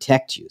trying to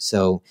protect you.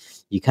 So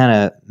you kind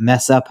of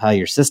mess up how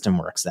your system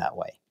works that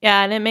way.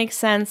 Yeah, and it makes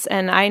sense.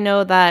 And I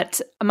know that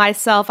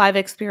myself, I've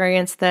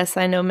experienced this.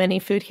 I know many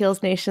Food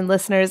Heals Nation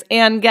listeners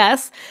and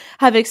guests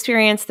have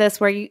experienced this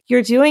where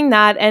you're doing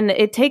that and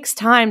it takes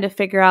time to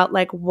figure out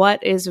like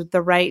what is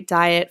the right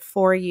diet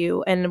for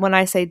you. And when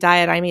I say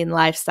diet, I mean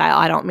lifestyle.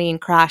 I don't mean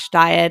crash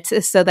diet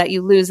so that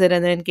you lose it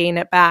and then gain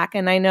it back.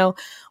 And I know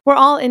we're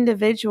all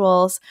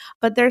individuals,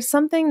 but there's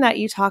something that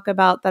you talk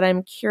about that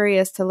I'm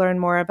curious to learn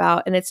more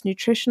about, and it's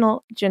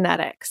nutritional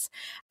genetics.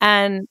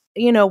 And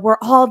we're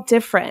all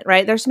different,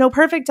 right? There's no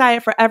perfect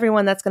diet for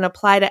everyone that's going to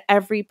apply to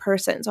every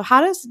person. So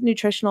how does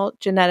nutritional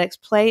genetics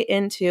play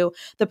into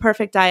the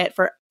perfect diet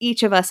for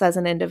each of us as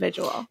an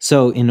individual?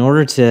 So in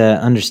order to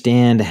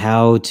understand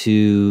how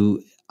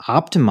to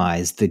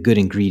optimize the good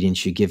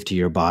ingredients you give to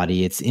your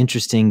body, it's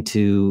interesting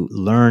to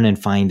learn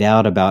and find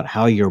out about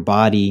how your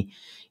body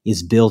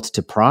is built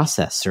to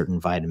process certain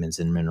vitamins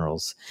and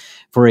minerals.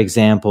 For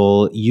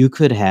example, you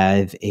could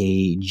have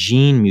a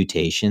gene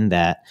mutation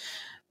that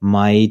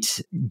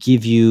might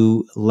give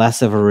you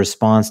less of a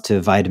response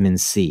to vitamin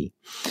C.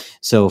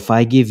 So if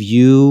I give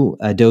you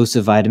a dose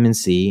of vitamin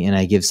C and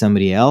I give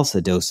somebody else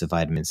a dose of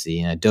vitamin C,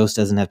 and a dose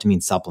doesn't have to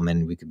mean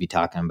supplement, we could be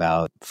talking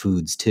about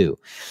foods too.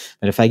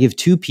 But if I give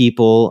two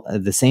people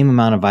the same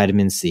amount of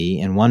vitamin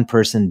C and one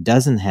person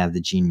doesn't have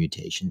the gene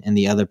mutation and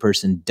the other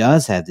person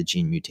does have the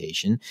gene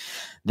mutation,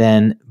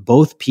 then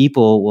both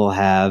people will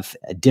have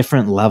a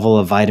different level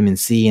of vitamin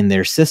C in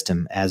their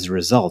system as a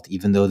result,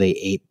 even though they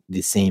ate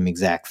the same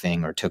exact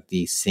thing or took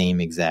the same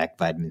exact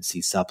vitamin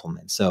C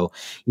supplement. So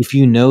if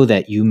you know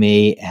that you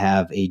may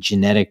have a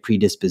genetic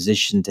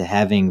predisposition to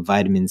having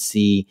vitamin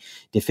C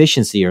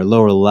deficiency or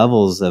lower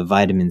levels of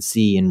vitamin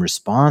C in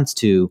response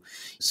to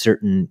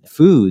certain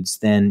foods,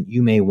 then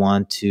you may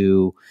want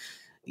to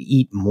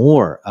eat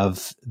more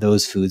of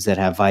those foods that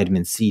have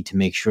vitamin C to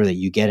make sure that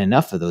you get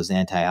enough of those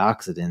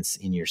antioxidants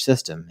in your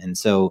system. And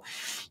so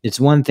it's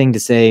one thing to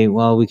say,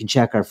 well, we can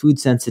check our food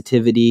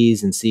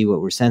sensitivities and see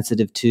what we're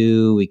sensitive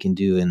to. We can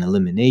do an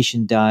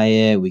elimination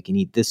diet. We can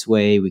eat this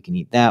way. We can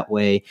eat that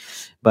way.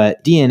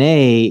 But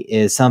DNA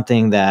is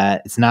something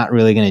that it's not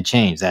really going to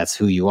change. That's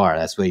who you are.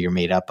 That's what you're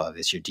made up of.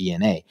 It's your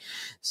DNA.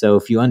 So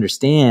if you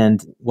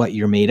understand what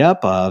you're made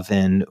up of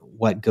and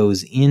what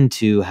goes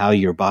into how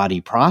your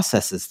body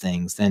processes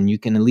things, then you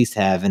can at least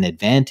have an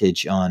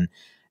advantage on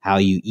how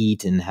you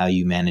eat and how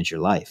you manage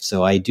your life.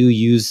 So I do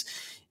use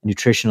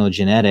nutritional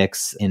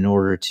genetics in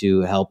order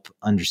to help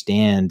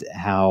understand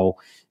how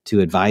to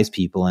advise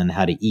people and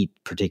how to eat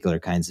particular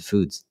kinds of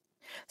foods.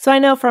 So I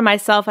know for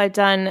myself, I've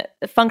done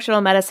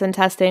functional medicine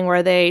testing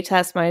where they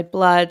test my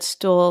blood,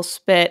 stool,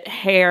 spit,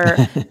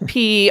 hair,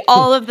 pee,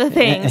 all of the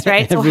things,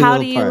 right? So how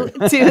do you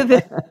do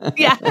the,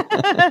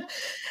 yeah.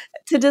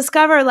 to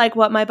discover like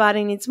what my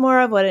body needs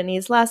more of, what it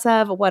needs less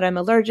of, what I'm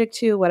allergic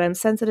to, what I'm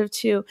sensitive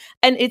to.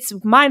 And it's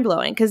mind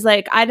blowing because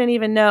like I didn't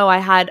even know I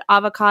had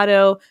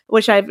avocado,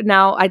 which I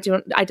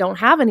don't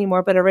have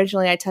anymore, but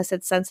originally I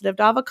tested sensitive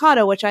to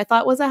avocado, which I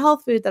thought was a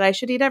health food that I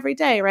should eat every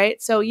day,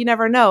 right? So you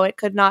never know. It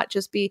could not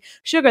just be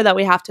sugar that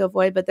we have to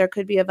avoid, but there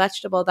could be a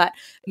vegetable that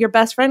your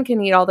best friend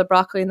can eat all the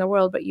broccoli in the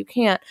world, but you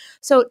can't.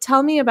 So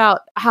tell me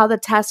about how to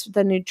test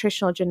the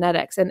nutritional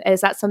genetics. And is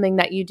that something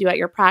that you do at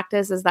your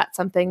practice? Is that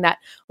something that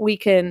we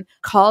can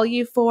call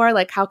you for?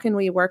 Like, how can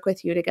we work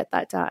with you to get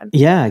that done?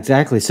 Yeah,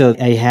 exactly. So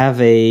I have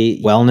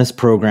a wellness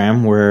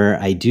program where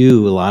I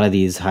do a lot of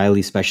these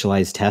highly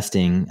specialized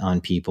testing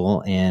on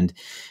people and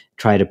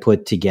try to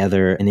put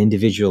together an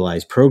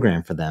individualized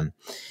program for them.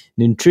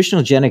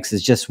 Nutritional genetics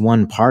is just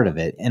one part of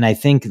it. And I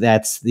think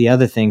that's the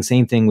other thing,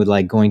 same thing with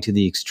like going to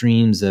the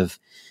extremes of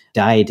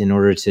diet in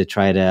order to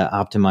try to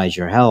optimize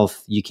your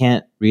health. You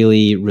can't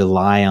really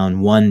rely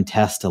on one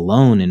test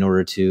alone in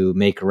order to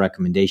make a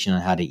recommendation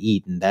on how to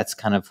eat. And that's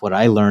kind of what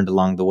I learned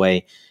along the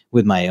way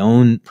with my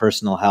own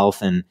personal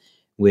health and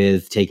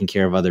with taking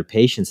care of other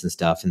patients and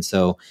stuff. And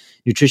so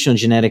nutritional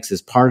genetics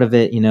is part of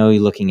it. You know,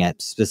 you're looking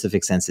at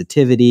specific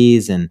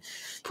sensitivities and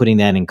putting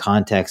that in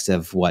context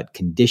of what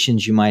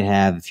conditions you might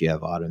have. If you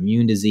have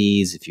autoimmune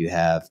disease, if you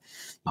have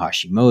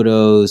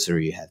Hashimoto's or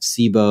you have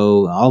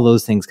SIBO, all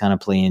those things kind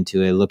of play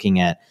into it, looking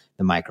at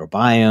the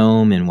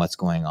microbiome and what's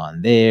going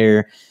on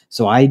there.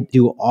 So I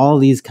do all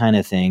these kind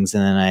of things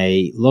and then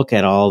I look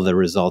at all the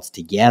results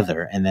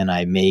together and then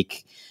I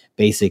make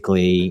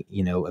basically,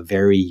 you know, a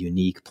very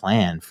unique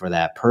plan for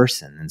that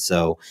person. And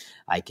so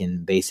I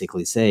can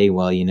basically say,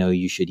 well, you know,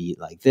 you should eat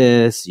like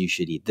this, you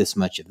should eat this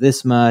much of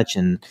this much,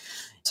 and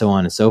so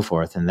on and so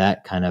forth. And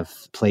that kind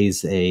of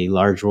plays a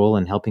large role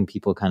in helping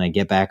people kind of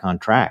get back on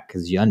track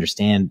because you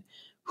understand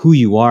who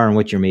you are and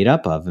what you're made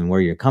up of and where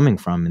you're coming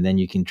from. And then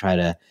you can try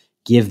to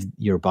give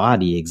your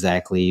body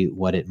exactly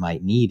what it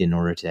might need in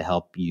order to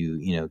help you,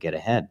 you know, get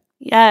ahead.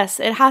 Yes,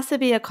 it has to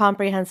be a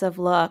comprehensive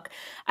look.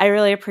 I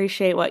really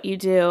appreciate what you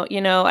do. You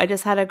know, I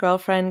just had a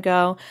girlfriend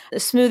go, the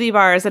smoothie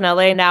bars in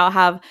LA now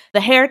have the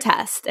hair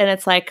test and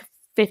it's like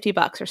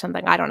 $50 or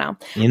something. I don't know.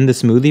 In the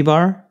smoothie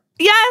bar?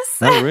 Yes.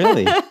 Oh,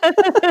 really?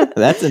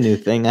 That's a new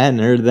thing. I hadn't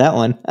heard of that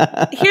one.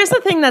 Here's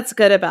the thing that's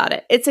good about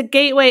it. It's a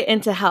gateway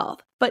into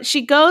health. But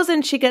she goes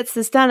and she gets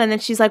this done. And then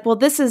she's like, well,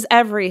 this is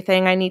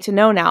everything I need to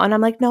know now. And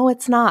I'm like, no,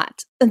 it's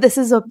not. This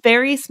is a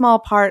very small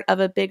part of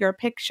a bigger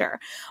picture.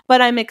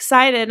 But I'm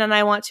excited and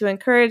I want to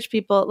encourage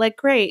people, like,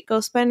 great,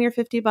 go spend your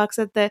 $50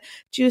 at the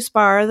juice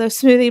bar or the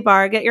smoothie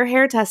bar, get your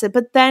hair tested.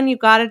 But then you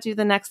got to do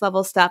the next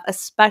level stuff,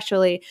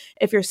 especially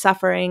if you're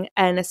suffering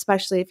and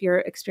especially if you're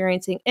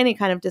experiencing any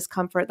kind of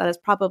discomfort that is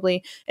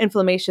probably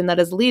inflammation that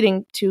is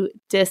leading to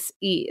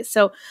dis-ease.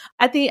 So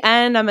at the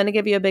end, I'm going to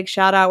give you a big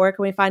shout out. Where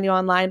can we find you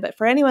online? But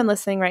for anyone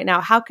listening right now,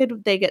 how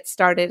could they get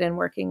started in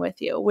working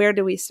with you? Where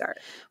do we start?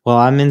 Well,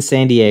 I'm in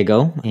San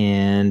Diego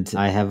and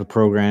I have a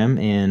program,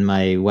 and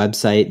my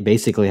website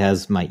basically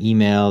has my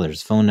email,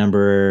 there's a phone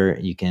number,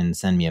 you can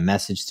send me a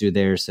message through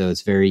there. So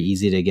it's very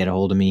easy to get a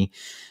hold of me,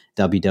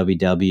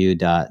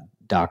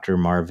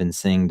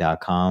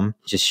 www.drmarvinsingh.com.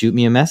 Just shoot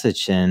me a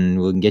message and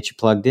we can get you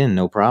plugged in,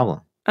 no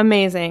problem.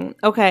 Amazing.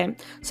 Okay,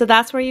 so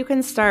that's where you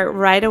can start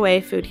right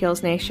away, Food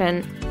Heals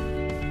Nation.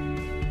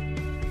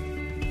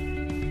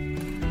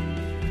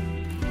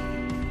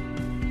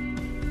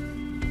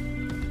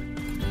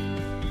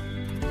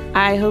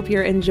 I hope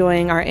you're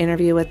enjoying our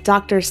interview with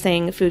Dr.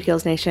 Singh, Food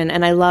Heals Nation,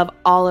 and I love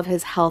all of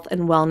his health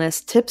and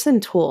wellness tips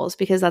and tools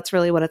because that's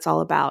really what it's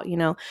all about. You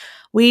know,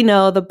 we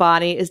know the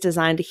body is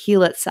designed to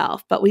heal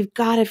itself, but we've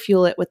got to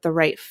fuel it with the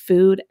right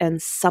food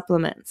and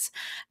supplements.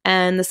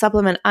 And the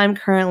supplement I'm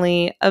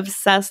currently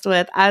obsessed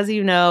with, as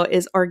you know,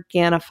 is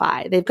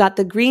Organifi. They've got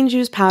the green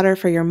juice powder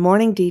for your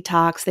morning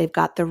detox. They've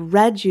got the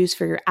red juice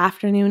for your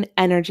afternoon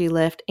energy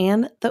lift,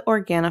 and the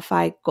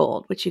Organifi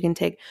Gold, which you can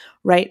take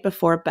right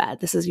before bed.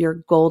 This is your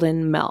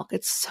golden milk.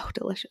 It's so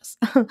delicious.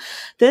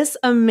 This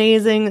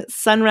amazing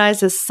sunrise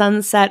to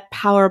sunset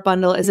power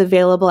bundle is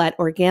available at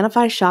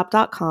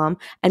OrganifiShop.com,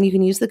 and you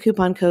can use the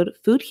coupon code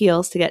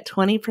FOODHEALS to get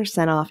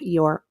 20% off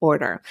your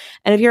order.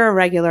 And if you're a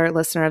regular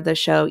listener of this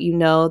show, you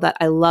know that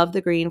I love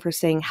the green for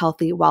staying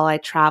healthy while I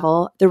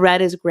travel. The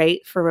red is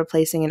great for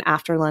replacing an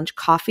after lunch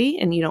coffee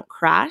and you don't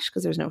crash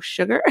because there's no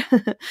sugar.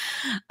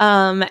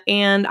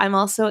 And I'm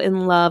also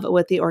in love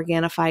with the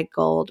Organifi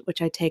Gold,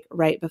 which I take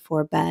right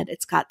before bed.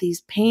 It's got these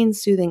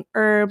pain-soothing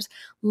herbs,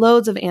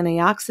 loads of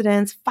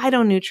antioxidants,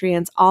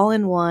 phytonutrients, all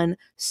in one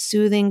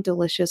soothing,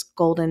 delicious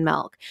golden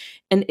milk.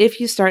 And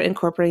if you start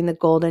incorporating the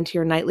gold into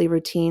your nightly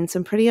routine,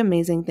 some pretty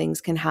amazing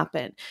things can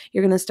happen.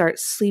 You're going to start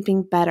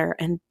sleeping better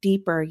and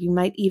deeper. You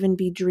might even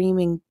be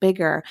dreaming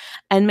bigger.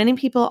 And many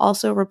people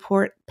also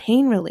report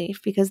pain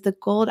relief because the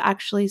gold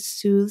actually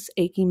soothes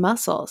achy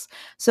muscles.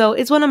 So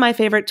it's one of my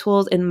favorite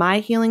tools in my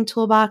healing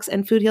toolbox.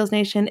 And Food Heals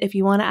Nation, if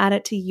you want to add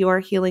it to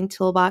your healing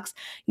toolbox,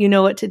 you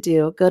know what to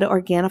do. Go to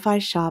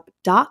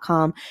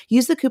OrganifiShop.com,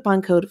 use the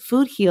coupon code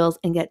FOODHEALS,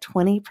 and get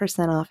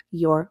 20% off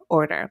your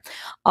order.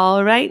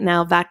 All right,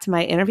 now back to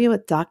my interview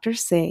with Dr.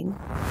 Singh.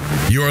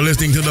 You're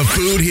listening to the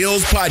Food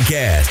Heals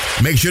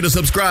Podcast. Make sure to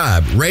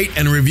subscribe, rate,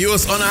 and review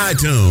us on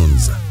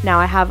iTunes. Now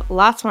I have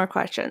lots more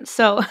questions.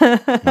 So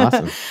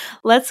Awesome.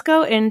 Let's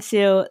go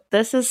into,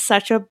 this is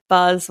such a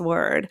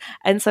buzzword.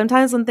 And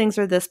sometimes when things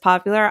are this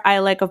popular, I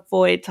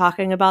avoid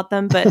talking about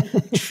them. But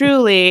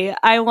truly,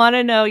 I want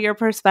to know your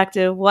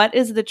perspective. What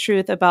is the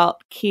truth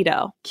about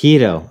keto?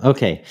 Keto.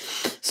 Okay.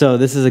 So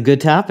this is a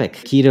good topic.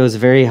 Keto is a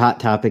very hot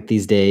topic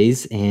these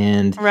days.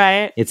 And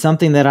right. It's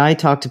something that I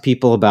talk to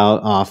people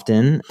about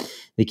often.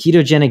 The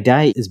ketogenic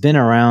diet has been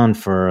around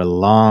for a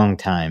long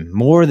time,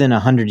 more than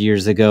 100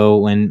 years ago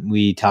when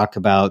we talk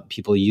about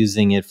people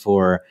using it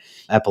for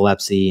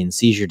epilepsy and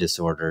seizure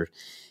disorder.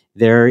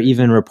 There are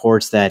even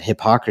reports that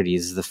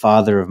Hippocrates, the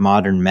father of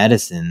modern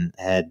medicine,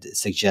 had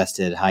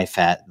suggested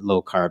high-fat,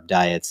 low-carb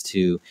diets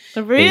to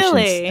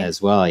patients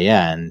as well.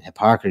 Yeah, and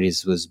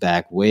Hippocrates was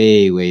back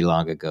way, way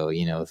long ago,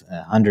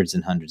 hundreds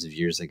and hundreds of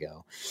years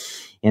ago.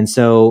 And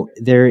so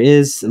there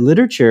is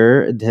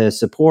literature to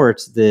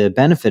support the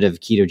benefit of a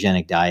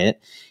ketogenic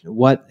diet.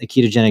 What a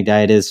ketogenic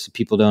diet is,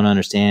 people don't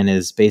understand,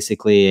 is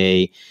basically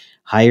a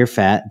higher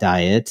fat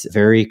diet,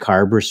 very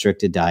carb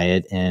restricted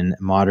diet, and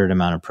moderate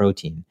amount of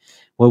protein.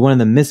 Well, one of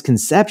the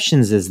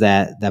misconceptions is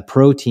that the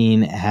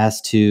protein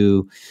has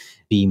to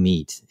be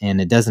meat,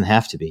 and it doesn't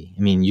have to be.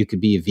 I mean, you could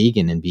be a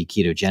vegan and be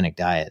ketogenic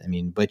diet. I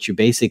mean, what you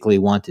basically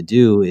want to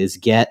do is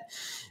get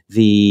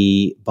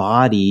the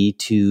body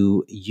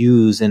to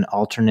use an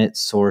alternate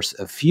source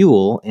of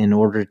fuel in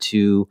order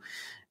to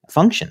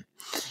function.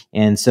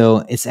 And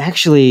so it's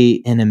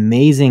actually an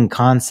amazing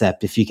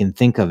concept if you can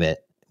think of it.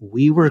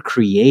 We were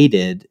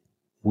created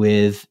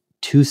with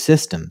two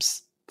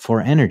systems for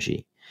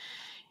energy.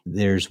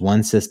 There's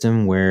one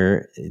system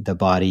where the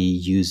body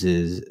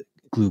uses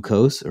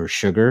glucose or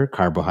sugar,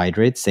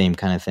 carbohydrates, same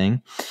kind of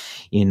thing,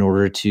 in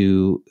order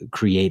to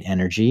create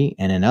energy.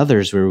 And in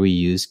others where we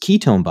use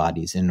ketone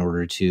bodies in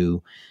order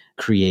to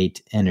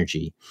create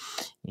energy.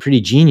 Pretty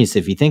genius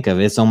if you think of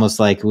it. It's almost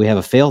like we have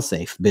a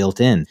fail-safe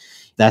built in.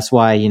 That's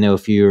why,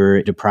 if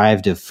you're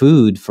deprived of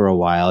food for a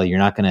while, you're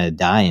not going to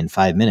die in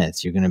 5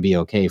 minutes. You're going to be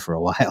okay for a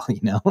while,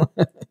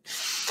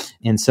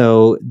 And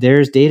so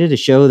there's data to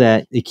show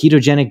that the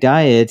ketogenic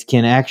diet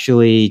can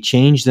actually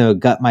change the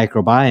gut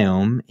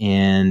microbiome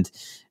and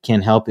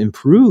can help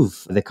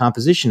improve the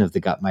composition of the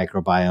gut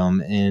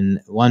microbiome.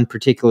 And one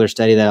particular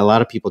study that a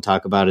lot of people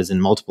talk about is in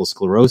multiple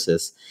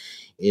sclerosis.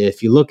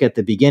 If you look at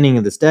the beginning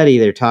of the study,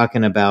 they're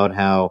talking about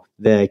how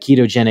the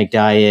ketogenic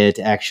diet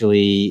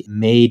actually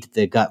made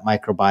the gut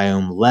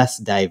microbiome less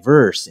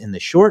diverse in the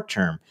short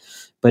term.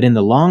 But in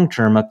the long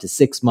term, up to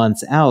 6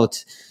 months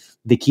out,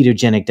 the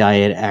ketogenic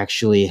diet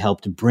actually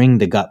helped bring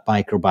the gut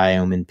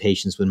microbiome in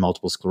patients with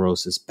multiple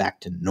sclerosis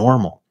back to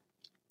normal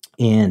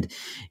and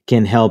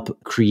can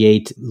help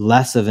create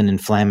less of an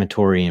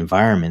inflammatory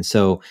environment.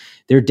 So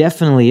there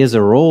definitely is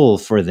a role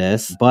for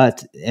this,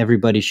 but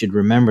everybody should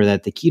remember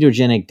that the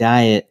ketogenic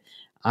diet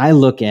I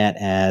look at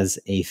as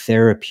a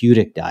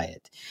therapeutic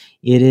diet.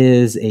 It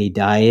is a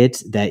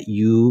diet that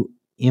you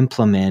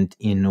implement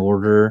in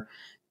order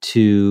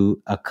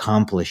to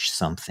accomplish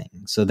something.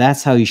 So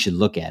that's how you should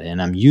look at it.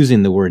 And I'm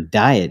using the word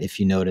diet, if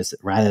you notice,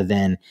 rather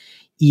than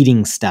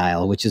eating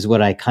style, which is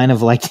what I kind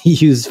of like to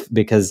use,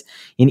 because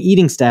an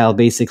eating style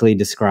basically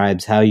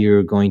describes how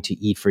you're going to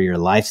eat for your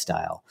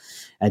lifestyle.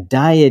 A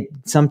diet,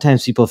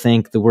 sometimes people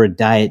think the word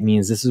diet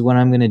means this is what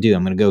I'm going to do.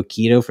 I'm going to go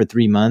keto for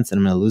 3 months and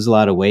I'm going to lose a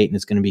lot of weight and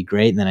it's going to be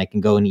great. And then I can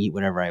go and eat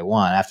whatever I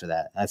want after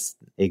that. That's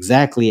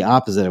exactly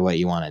opposite of what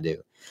you want to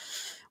do.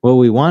 What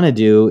we want to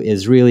do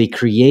is really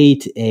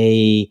create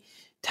a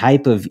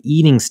type of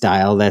eating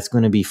style that's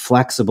going to be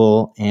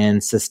flexible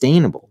and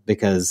sustainable,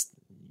 because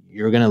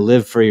you're going to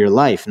live for your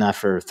life, not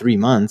for 3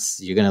 months.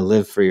 You're going to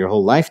live for your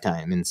whole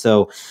lifetime. And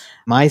so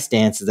my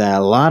stance is that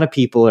a lot of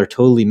people are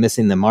totally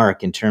missing the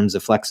mark in terms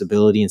of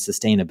flexibility and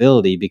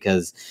sustainability,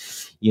 because,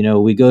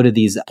 we go to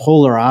these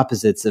polar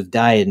opposites of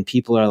diet and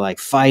people are like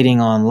fighting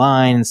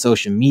online and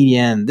social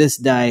media and this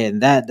diet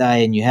and that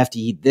diet, and you have to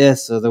eat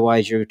this,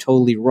 otherwise you're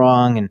totally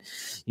wrong. And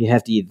you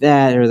have to eat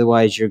that, or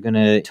otherwise you're going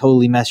to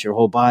totally mess your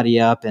whole body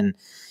up. And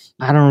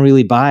I don't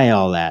really buy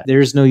all that.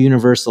 There's no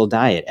universal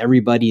diet.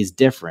 Everybody is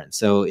different.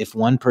 So if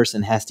one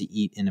person has to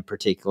eat in a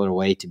particular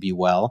way to be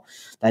well,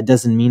 that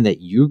doesn't mean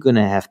that you're going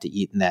to have to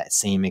eat in that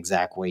same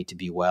exact way to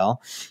be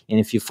well. And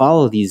if you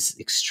follow these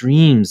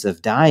extremes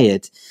of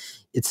diet,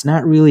 it's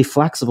not really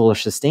flexible or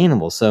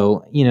sustainable.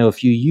 So,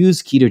 if you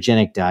use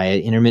ketogenic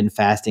diet, intermittent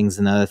fasting is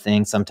another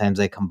thing. Sometimes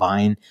I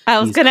combine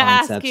these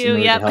concepts in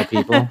order to help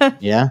people.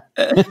 Yeah.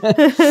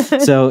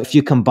 So if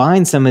you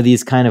combine some of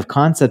these kind of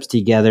concepts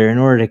together in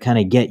order to kind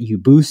of get you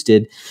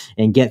boosted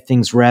and get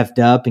things revved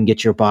up and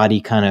get your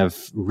body kind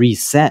of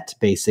reset,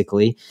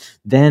 basically,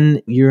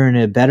 then you're in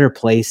a better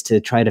place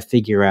to try to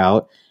figure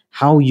out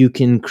how you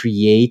can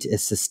create a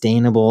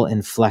sustainable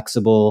and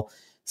flexible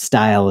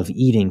style of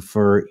eating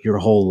for your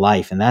whole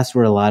life. And that's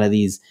where a lot of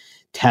these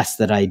tests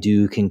that I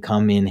do can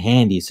come in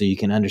handy, so you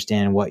can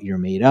understand what you're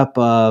made up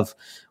of,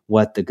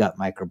 what the gut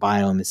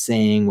microbiome is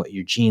saying, what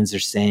your genes are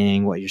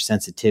saying, what your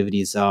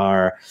sensitivities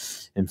are,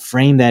 and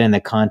frame that in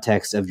the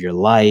context of your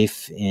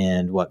life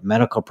and what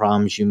medical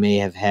problems you may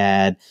have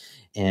had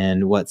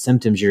and what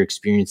symptoms you're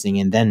experiencing,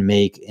 and then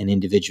make an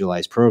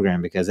individualized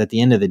program. Because at the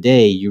end of the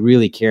day, you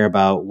really care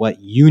about what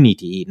you need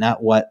to eat,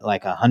 not what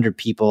like 100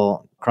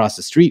 people across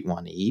the street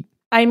want to eat.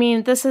 I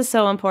mean, this is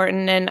so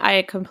important, and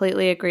I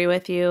completely agree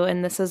with you,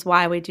 and this is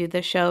why we do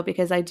this show,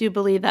 because I do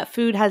believe that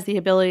food has the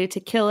ability to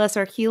kill us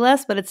or heal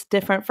us, but it's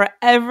different for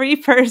every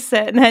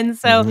person. And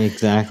so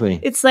exactly,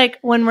 it's like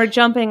when we're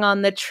jumping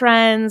on the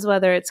trends,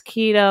 whether it's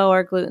keto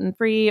or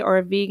gluten-free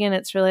or vegan,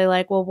 it's really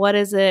like, well, what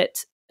is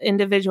it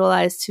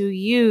individualized to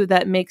you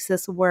that makes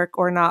this work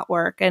or not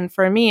work? And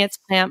for me, it's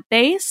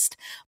plant-based,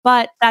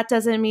 but that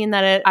doesn't mean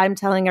that I'm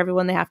telling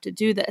everyone they have to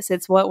do this.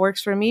 It's what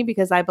works for me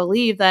because I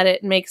believe that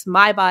it makes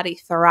my body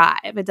thrive.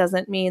 It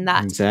doesn't mean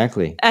that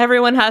exactly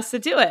everyone has to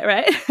do it,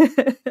 right?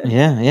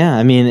 Yeah.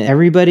 I mean,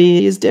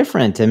 everybody is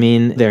different. I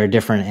mean, there are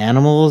different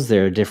animals,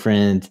 there are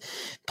different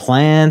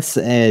plants,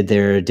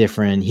 there are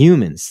different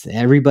humans.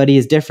 Everybody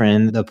is different.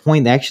 And the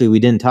point actually we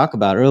didn't talk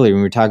about earlier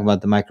when we were talking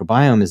about the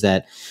microbiome is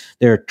that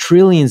there are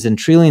trillions and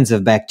trillions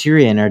of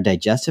bacteria in our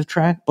digestive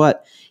tract,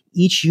 but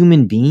each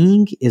human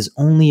being is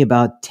only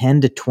about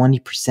 10 to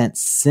 20%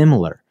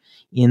 similar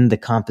in the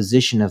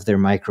composition of their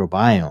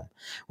microbiome.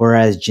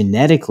 Whereas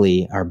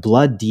genetically, our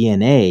blood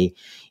DNA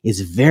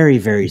is very,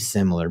 very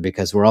similar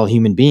because we're all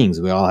human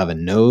beings. We all have a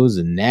nose,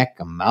 a neck,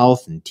 a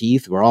mouth, and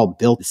teeth. We're all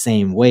built the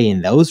same way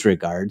in those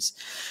regards.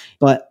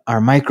 But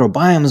our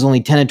microbiome is only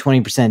 10 to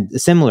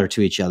 20% similar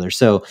to each other.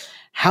 So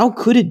how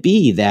could it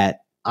be that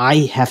I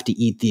have to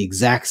eat the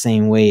exact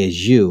same way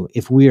as you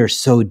if we are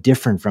so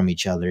different from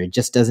each other? It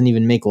just doesn't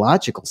even make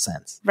logical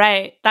sense.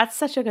 Right. That's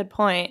such a good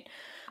point.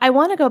 I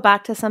want to go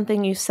back to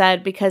something you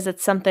said because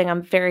it's something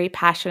I'm very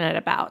passionate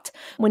about.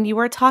 When you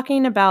were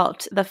talking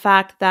about the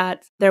fact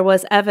that there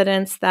was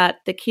evidence that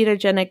the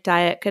ketogenic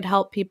diet could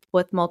help people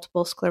with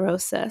multiple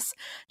sclerosis,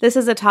 this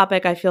is a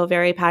topic I feel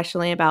very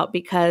passionately about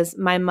because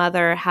my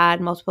mother had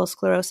multiple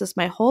sclerosis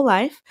my whole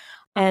life.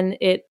 and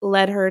it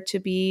led her to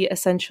be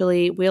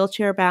essentially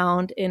wheelchair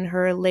bound in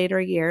her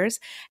later years.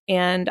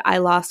 And I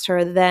lost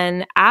her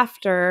then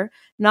after,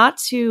 not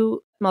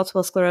to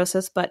multiple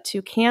sclerosis, but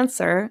to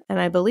cancer. And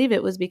I believe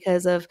it was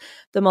because of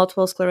the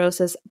multiple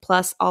sclerosis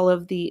plus all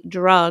of the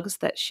drugs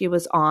that she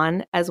was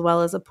on, as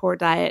well as a poor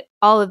diet,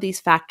 all of these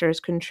factors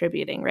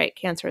contributing, right?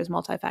 Cancer is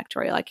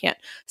multifactorial. I can't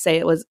say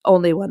it was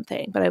only one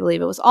thing, but I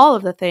believe it was all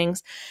of the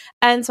things.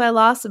 And so I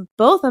lost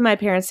both of my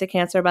parents to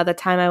cancer by the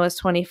time I was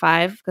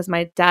 25, because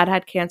my dad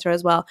had cancer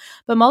as well.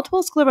 But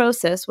multiple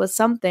sclerosis was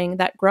something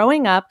that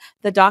growing up,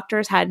 the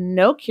doctors had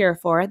no cure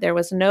for. There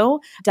was no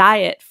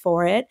diet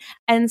for it.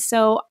 And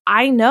so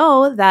I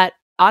know that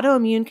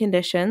autoimmune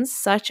conditions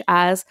such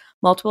as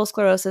multiple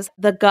sclerosis,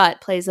 the gut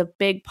plays a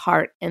big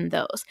part in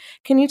those.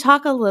 Can you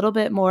talk a little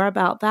bit more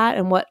about that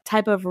and what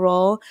type of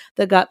role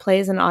the gut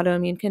plays in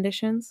autoimmune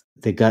conditions?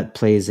 The gut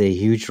plays a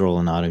huge role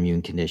in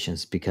autoimmune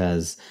conditions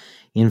because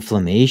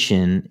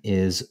inflammation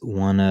is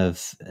one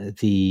of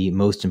the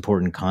most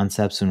important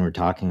concepts when we're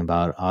talking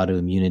about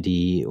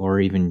autoimmunity or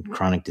even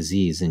chronic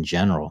disease in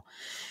general.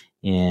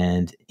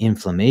 And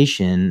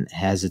inflammation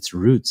has its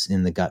roots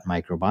in the gut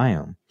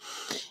microbiome.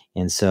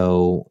 And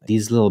so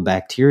these little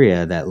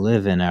bacteria that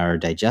live in our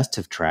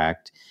digestive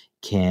tract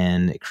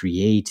can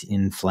create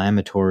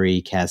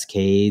inflammatory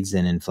cascades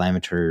and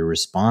inflammatory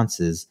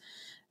responses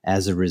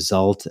as a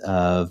result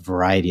of a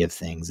variety of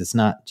things. It's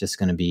not just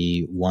going to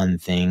be one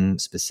thing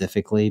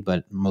specifically,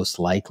 but most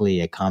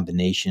likely a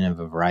combination of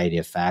a variety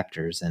of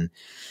factors. And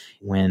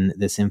when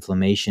this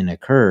inflammation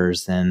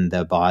occurs, then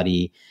the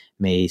body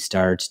may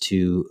start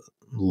to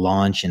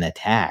launch an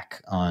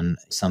attack on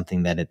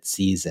something that it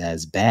sees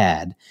as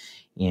bad.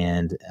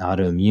 And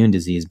autoimmune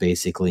disease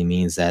basically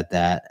means that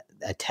that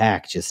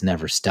attack just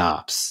never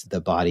stops.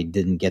 The body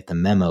didn't get the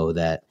memo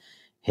that,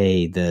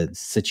 hey, the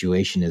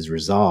situation is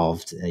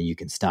resolved, you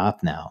can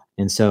stop now.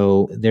 And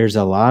so there's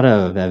a lot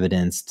of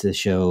evidence to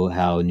show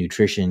how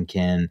nutrition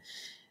can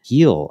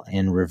heal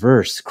and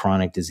reverse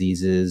chronic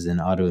diseases and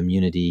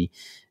autoimmunity.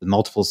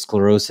 Multiple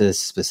sclerosis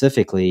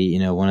specifically,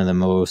 one of the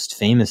most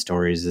famous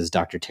stories is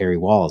Dr. Terry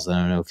Walls. I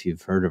don't know if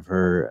you've heard of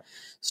her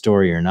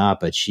story or not,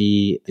 but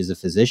she is a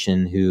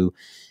physician who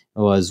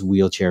was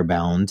wheelchair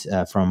bound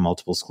from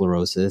multiple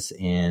sclerosis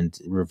and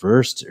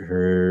reversed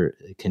her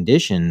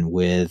condition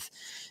with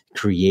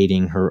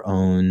creating her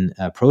own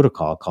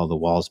protocol called the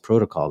Walls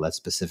Protocol that's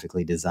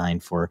specifically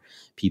designed for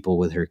people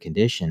with her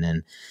condition.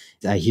 And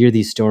I hear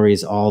these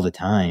stories all the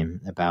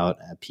time about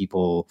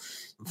people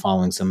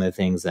following some of the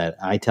things that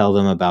I tell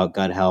them about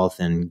gut health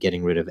and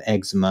getting rid of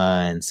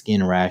eczema and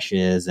skin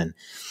rashes. And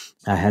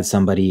I had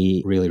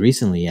somebody really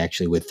recently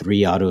actually with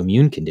 3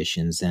 autoimmune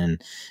conditions,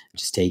 and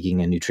just taking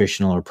a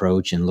nutritional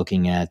approach and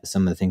looking at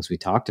some of the things we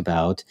talked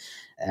about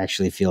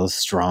actually feels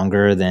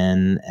stronger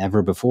than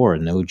ever before.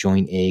 No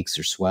joint aches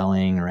or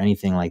swelling or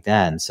anything like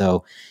that. And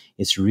so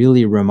it's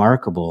really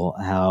remarkable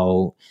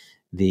how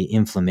the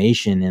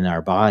inflammation in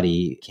our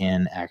body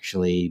can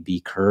actually be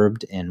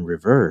curbed and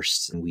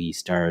reversed. And we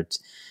start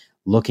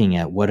looking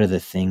at what are the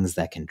things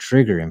that can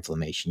trigger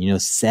inflammation.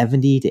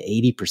 70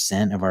 to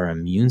 80% of our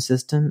immune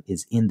system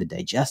is in the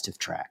digestive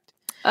tract.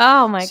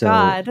 Oh my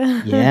God.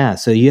 Yeah.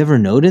 So you ever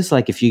notice,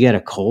 like, if you get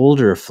a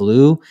cold or a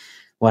flu,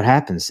 what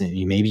happens?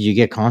 Maybe you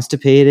get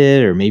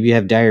constipated, or maybe you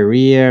have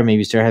diarrhea, or maybe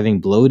you start having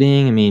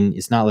bloating. I mean,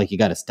 it's not like you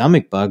got a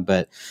stomach bug,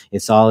 but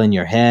it's all in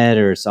your head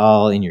or it's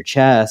all in your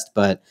chest,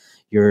 but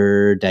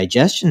your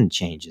digestion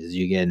changes.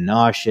 You get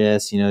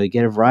nauseous, you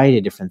get a variety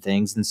of different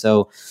things. And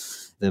so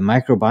the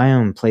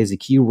microbiome plays a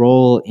key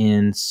role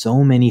in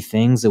so many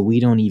things that we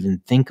don't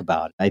even think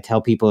about. I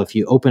tell people, if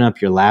you open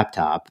up your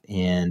laptop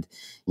and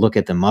look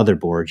at the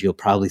motherboard, you'll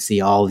probably see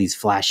all these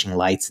flashing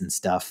lights and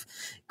stuff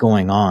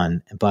going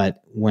on. But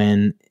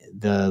when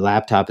the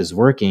laptop is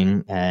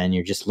working and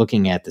you're just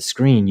looking at the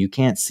screen, you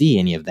can't see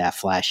any of that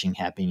flashing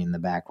happening in the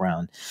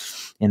background.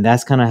 And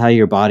that's kind of how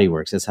your body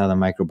works. That's how the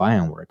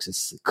microbiome works.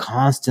 It's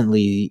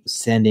constantly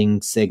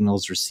sending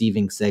signals,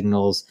 receiving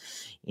signals,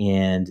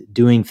 and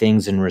doing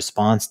things in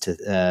response to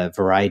a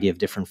variety of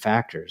different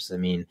factors. I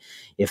mean,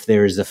 if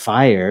there's a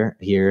fire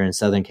here in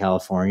Southern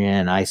California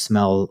and I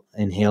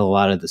inhale a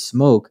lot of the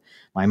smoke,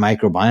 my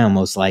microbiome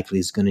most likely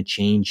is going to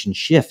change and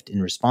shift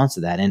in response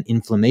to that. And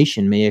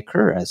inflammation may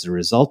occur as a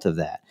result of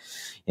that.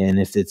 And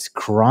if it's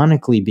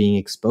chronically being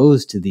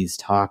exposed to these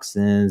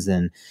toxins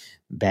and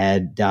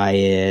bad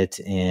diet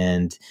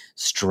and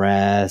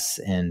stress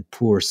and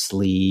poor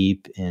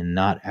sleep and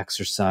not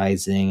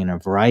exercising and a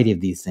variety of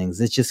these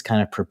things, it just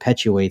kind of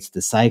perpetuates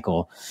the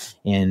cycle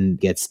and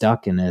gets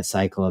stuck in a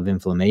cycle of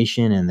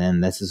inflammation. And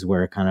then this is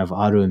where kind of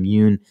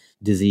autoimmune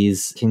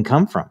disease can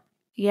come from.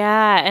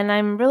 Yeah, and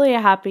I'm really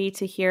happy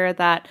to hear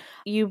that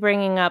you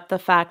bringing up the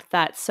fact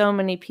that so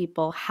many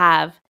people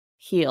have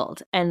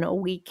healed and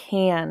we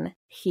can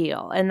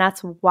heal. And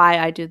that's why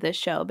I do this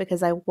show,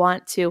 because I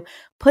want to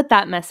put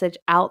that message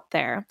out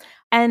there.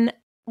 And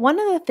one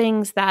of the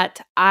things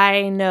that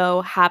I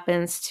know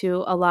happens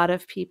to a lot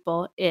of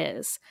people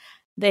is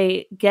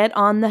they get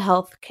on the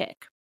health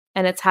kick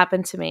And it's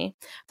happened to me.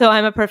 So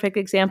I'm a perfect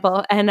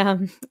example.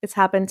 And it's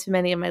happened to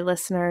many of my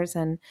listeners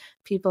and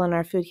people in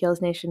our Food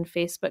Heals Nation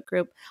Facebook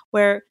group,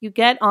 where you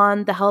get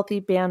on the healthy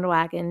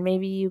bandwagon.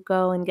 Maybe you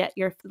go and get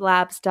your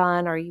labs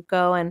done, or you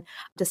go and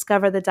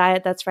discover the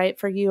diet that's right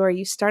for you, or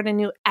you start a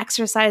new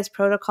exercise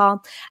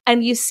protocol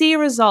and you see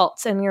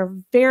results and you're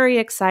very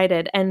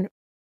excited. And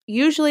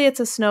usually it's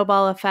a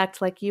snowball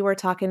effect, like you were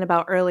talking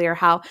about earlier,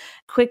 how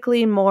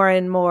quickly more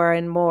and more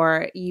and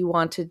more you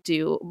want to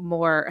do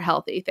more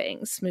healthy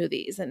things,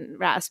 smoothies and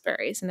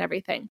raspberries and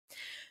everything.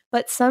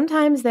 But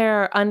sometimes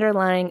there are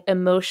underlying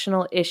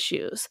emotional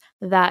issues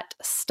that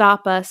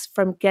stop us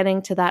from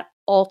getting to that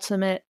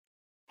ultimate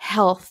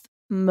health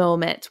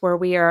moment where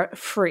we are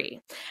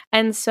free.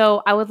 And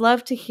so I would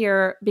love to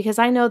hear, because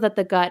I know that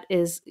the gut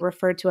is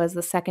referred to as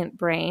the second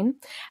brain.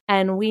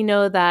 And we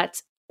know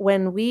that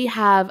when we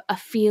have a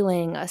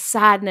feeling, a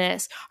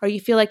sadness, or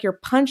you feel like you're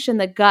punched in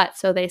the gut,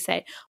 so they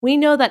say, we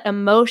know that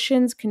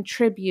emotions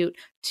contribute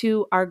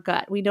to our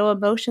gut. We know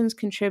emotions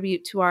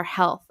contribute to our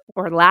health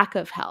or lack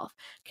of health.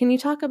 Can you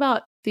talk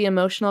about the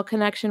emotional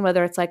connection,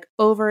 whether it's like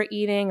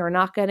overeating or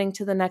not getting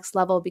to the next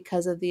level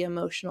because of the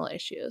emotional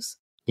issues?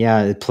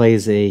 Yeah, it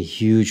plays a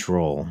huge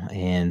role.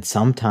 And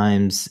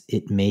sometimes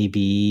it may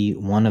be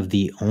one of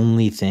the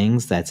only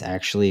things that's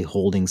actually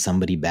holding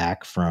somebody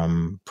back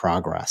from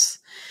progress.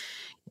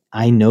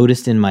 I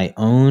noticed in my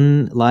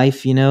own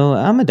life,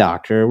 I'm a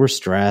doctor, we're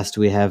stressed,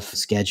 we have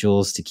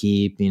schedules to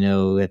keep, we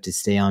have to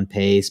stay on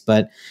pace.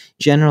 But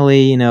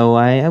generally,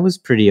 I was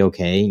pretty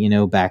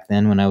okay, back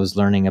then when I was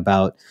learning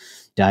about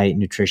diet,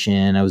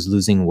 nutrition, I was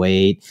losing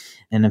weight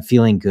and I'm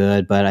feeling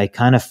good. But I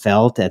kind of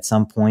felt at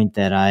some point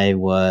that I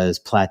was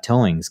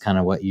plateauing, is kind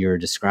of what you're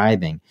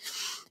describing.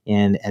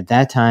 And at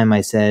that time,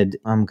 I said,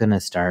 I'm going to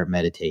start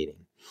meditating.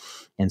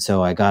 And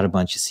so I got a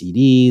bunch of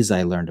CDs.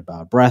 I learned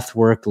about breath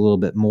work a little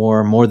bit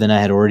more than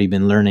I had already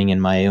been learning in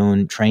my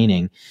own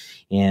training,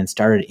 and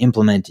started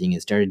implementing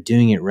it, started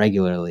doing it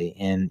regularly.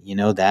 And,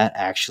 that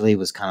actually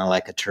was kind of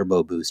like a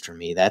turbo boost for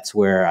me. That's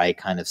where I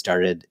kind of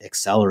started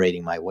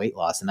accelerating my weight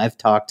loss. And I've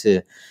talked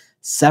to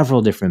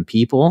several different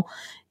people,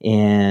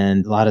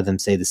 and a lot of them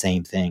say the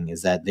same thing,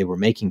 is that they were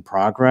making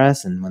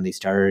progress. And when they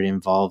started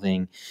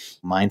involving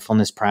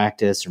mindfulness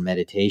practice or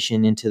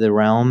meditation into the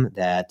realm,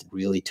 that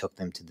really took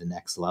them to the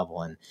next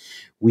level. And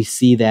we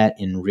see that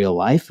in real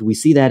life. We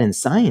see that in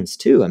science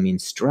too. I mean,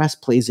 stress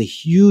plays a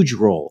huge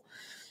role.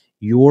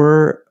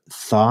 Your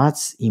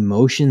thoughts,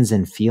 emotions,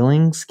 and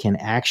feelings can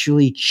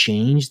actually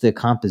change the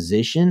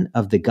composition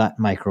of the gut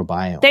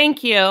microbiome.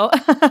 Thank you.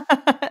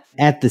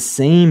 At the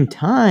same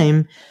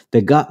time,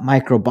 the gut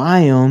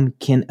microbiome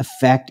can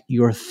affect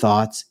your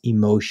thoughts,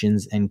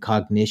 emotions, and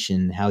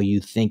cognition, how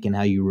you think and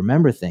how you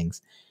remember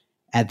things.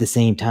 At the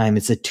same time,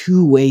 it's a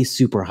two-way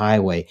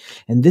superhighway,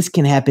 and this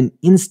can happen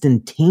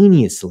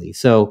instantaneously.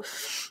 So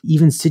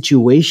even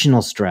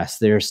situational stress,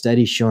 there are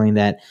studies showing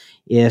that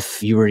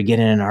if you were to get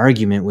in an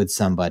argument with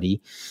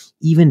somebody,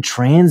 even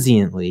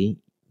transiently,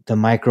 the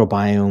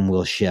microbiome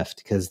will shift,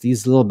 because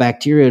these little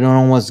bacteria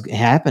don't know what's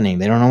happening.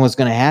 They don't know what's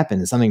going to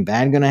happen. Is something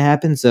bad going to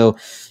happen? So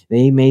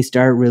they may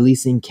start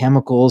releasing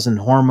chemicals and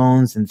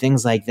hormones and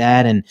things like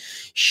that, and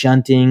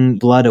shunting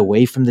blood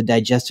away from the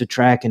digestive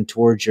tract and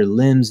towards your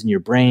limbs and your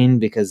brain,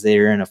 because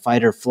they're in a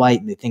fight or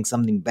flight and they think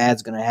something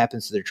bad's going to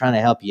happen. So they're trying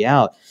to help you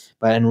out.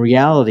 But in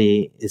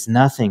reality, it's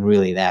nothing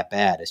really that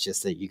bad. It's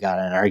just that you got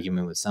in an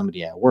argument with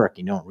somebody at work.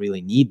 You don't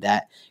really need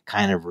that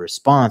kind of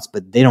response,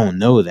 but they don't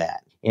know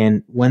that.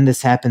 And when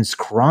this happens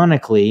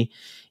chronically,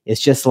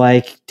 it's just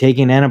like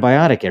taking an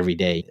antibiotic every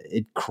day.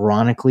 It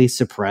chronically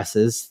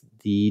suppresses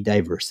the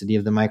diversity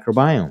of the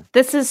microbiome.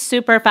 This is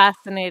super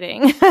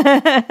fascinating.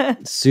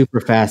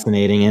 Super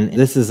fascinating. And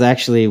this is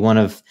actually one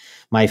of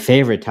my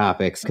favorite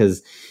topics,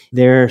 because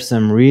there are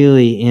some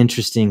really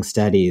interesting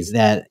studies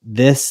that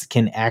this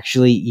can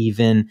actually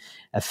even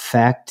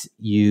affect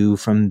you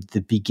from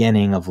the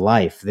beginning of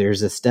life.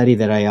 There's a study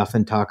that I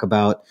often talk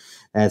about.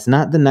 It's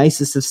not the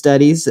nicest of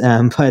studies,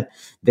 but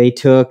they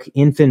took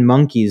infant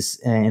monkeys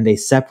and they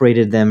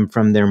separated them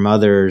from their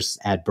mothers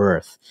at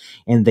birth.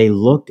 And they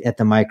looked at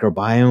the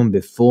microbiome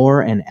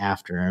before and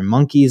after. And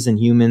monkeys and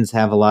humans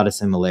have a lot of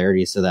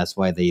similarities, so that's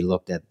why they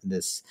looked at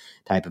this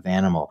type of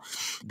animal.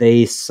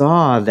 They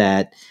saw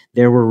that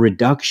there were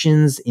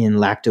reductions in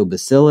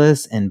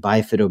lactobacillus and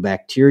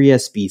bifidobacteria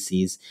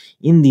species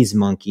in these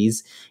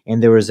monkeys,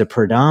 and there was a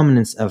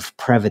predominance of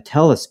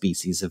Prevotella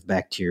species of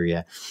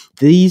bacteria.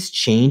 These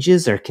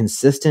changes are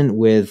consistent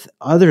with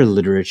other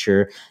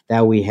literature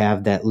that we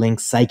have that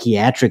links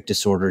psychiatric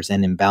disorders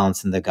and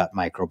imbalance in the gut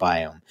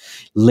microbiome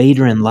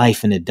later in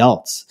life in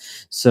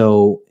adults.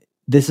 So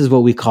this is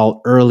what we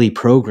call early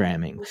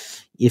programming.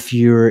 If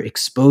you're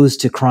exposed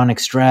to chronic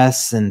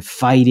stress and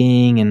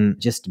fighting and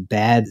just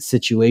bad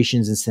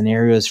situations and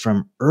scenarios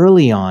from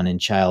early on in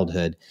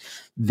childhood,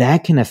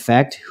 that can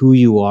affect who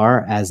you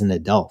are as an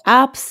adult.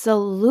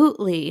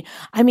 Absolutely.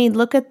 I mean,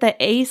 look at the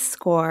ACE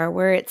score,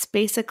 where it's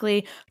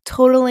basically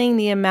totaling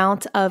the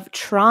amount of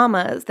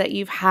traumas that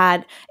you've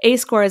had.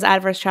 ACE score is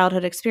adverse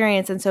childhood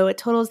experience. And so it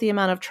totals the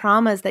amount of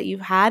traumas that you've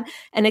had,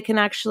 and it can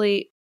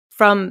actually,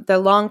 from the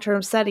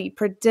long-term study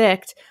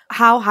predict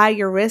how high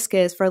your risk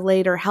is for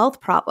later health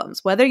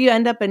problems, whether you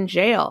end up in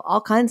jail, all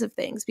kinds of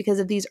things,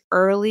 because of these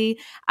early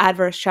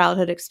adverse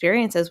childhood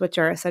experiences, which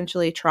are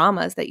essentially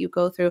traumas that you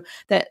go through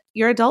that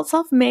your adult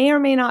self may or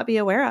may not be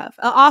aware of.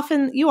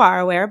 Often you are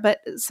aware, but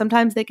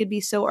sometimes they could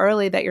be so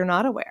early that you're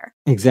not aware.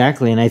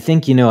 Exactly. And I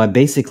think,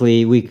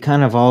 we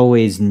kind of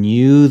always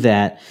knew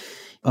that,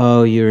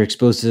 oh, you're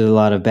exposed to a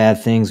lot of bad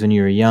things when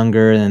you were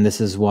younger, and this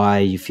is why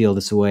you feel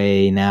this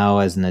way now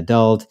as an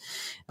adult.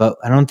 But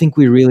I don't think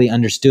we really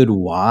understood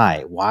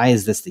why. Why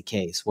is this the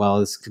case?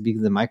 Well, this could be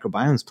the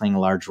microbiome is playing a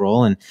large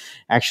role. And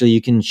actually,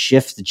 you can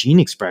shift the gene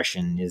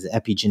expression. There's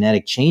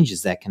epigenetic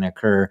changes that can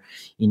occur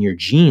in your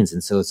genes.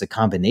 And so it's a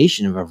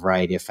combination of a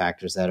variety of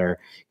factors that are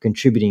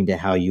contributing to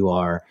how you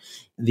are.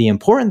 The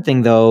important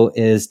thing, though,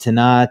 is to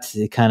not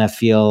kind of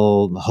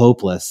feel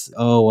hopeless.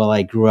 Oh, well,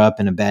 I grew up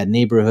in a bad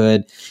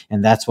neighborhood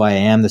and that's why I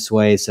am this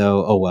way.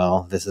 So, oh,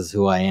 well, this is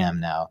who I am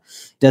now.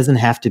 It doesn't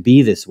have to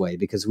be this way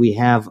because we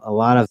have a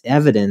lot of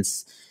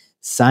evidence,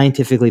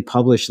 scientifically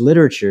published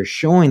literature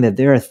showing that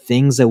there are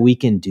things that we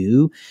can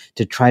do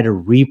to try to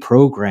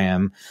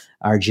reprogram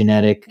our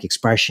genetic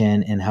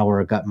expression and how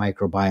our gut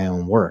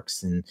microbiome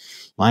works. And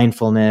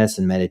mindfulness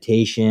and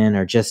meditation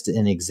are just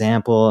an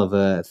example of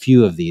a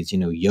few of these,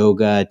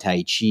 yoga,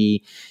 tai chi,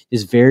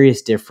 just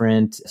various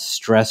different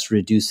stress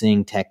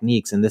reducing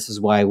techniques. And this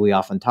is why we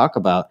often talk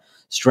about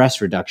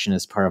stress reduction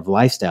as part of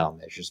lifestyle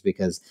measures,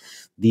 because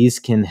these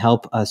can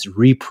help us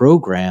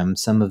reprogram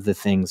some of the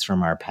things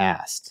from our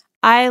past.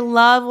 I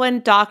love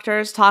when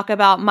doctors talk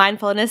about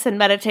mindfulness and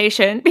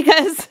meditation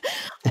because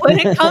when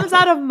it comes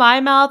out of my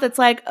mouth, it's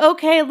like,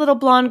 okay, little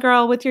blonde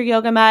girl with your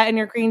yoga mat and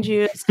your green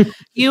juice,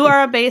 you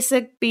are a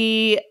basic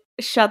B,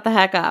 shut the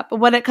heck up.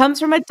 When it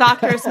comes from a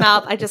doctor's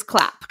mouth, I just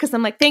clap because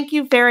I'm like, thank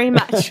you very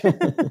much.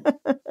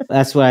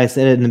 That's why I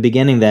said it in the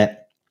beginning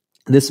that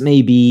this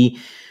may be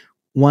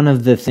one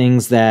of the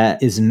things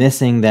that is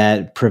missing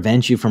that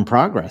prevents you from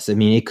progress. I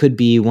mean, it could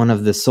be one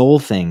of the sole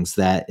things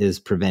that is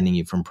preventing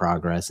you from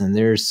progress. And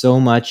there's so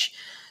much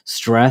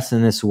stress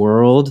in this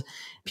world.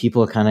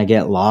 People kind of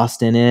get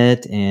lost in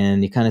it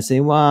and you kind of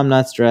say, well, I'm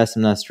not stressed,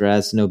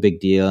 no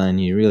big deal.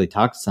 And you really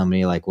talk to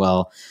somebody like,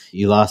 well,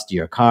 you lost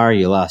your car,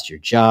 you lost your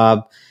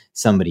job,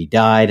 somebody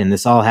died, and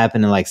this all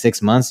happened in like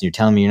 6 months and you're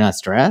telling me you're not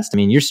stressed? I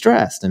mean, you're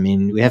stressed. I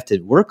mean, we have to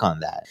work on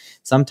that.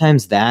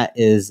 Sometimes that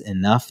is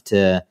enough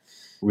to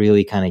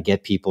really kind of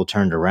get people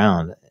turned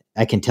around.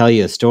 I can tell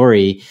you a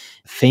story,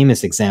 a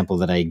famous example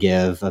that I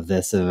give of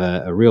this, of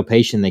a real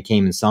patient that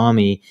came and saw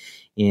me.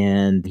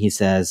 And he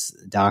says,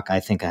 Doc,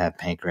 I think I have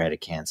pancreatic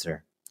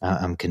cancer.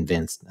 I'm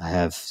convinced. I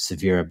have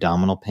severe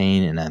abdominal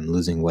pain and I'm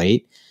losing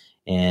weight.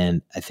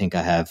 And I think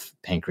I have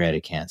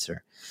pancreatic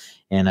cancer.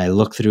 And I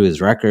looked through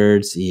his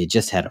records. He had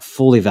just had a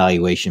full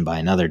evaluation by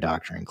another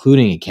doctor,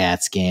 including a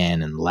CAT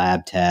scan and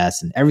lab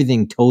tests and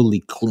everything totally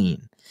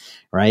clean.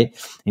 Right.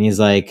 And he's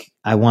like,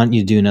 I want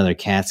you to do another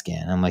CAT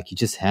scan. I'm like, you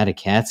just had a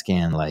CAT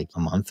scan like a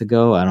month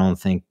ago. I don't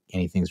think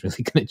anything's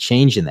really going to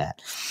change in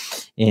that.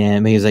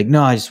 And he was like,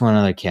 no, I just want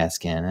another CAT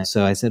scan.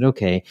 So I said,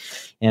 okay.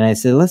 And I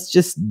said, let's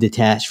just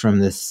detach from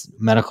this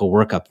medical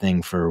workup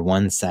thing for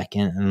 1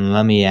 second. And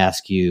let me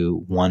ask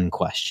you one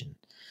question.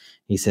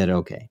 He said,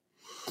 okay.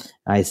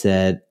 I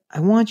said,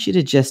 I want you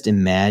to just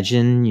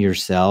imagine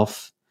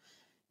yourself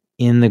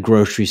in the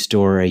grocery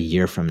store a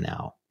year from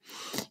now.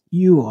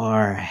 You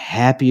are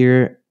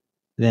happier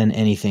than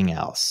anything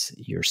else.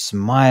 You're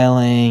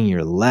smiling,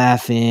 you're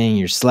laughing,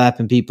 you're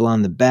slapping people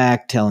on the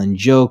back, telling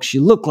jokes.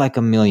 You look like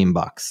 $1 million.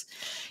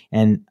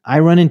 And I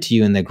run into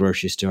you in the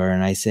grocery store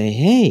and I say,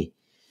 hey,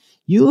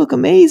 you look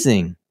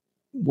amazing.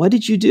 What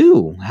did you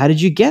do? How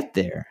did you get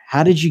there?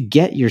 How did you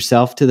get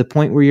yourself to the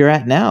point where you're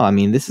at now? I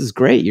mean, this is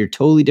great. You're a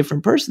totally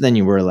different person than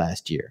you were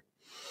last year.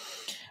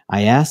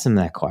 I asked him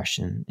that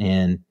question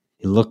and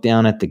he looked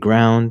down at the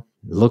ground,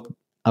 looked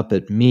up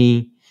at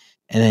me,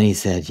 and then he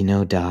said,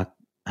 Doc,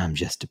 I'm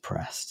just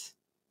depressed.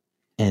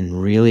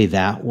 And really,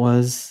 that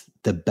was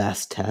the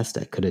best test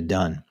I could have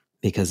done,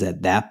 because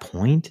at that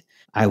point,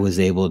 I was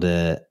able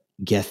to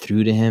get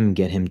through to him,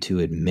 get him to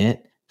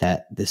admit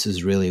that this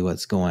is really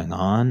what's going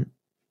on.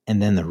 And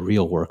then the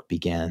real work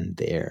began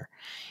there.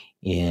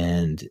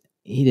 And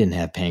he didn't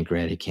have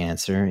pancreatic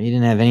cancer. He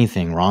didn't have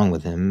anything wrong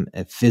with him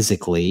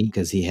physically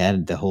because he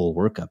had the whole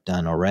workup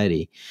done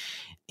already.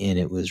 And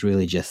it was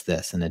really just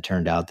this. And it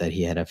turned out that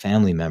he had a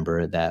family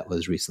member that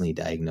was recently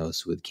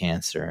diagnosed with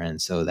cancer.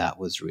 And so that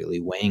was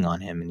really weighing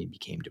on him and he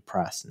became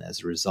depressed. And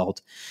as a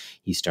result,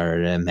 he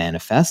started to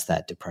manifest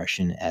that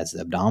depression as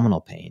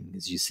abdominal pain.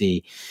 As you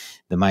see,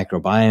 the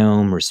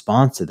microbiome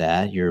response to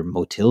that, your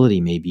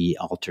motility may be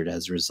altered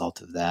as a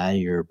result of that.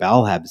 Your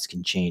bowel habits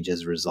can change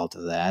as a result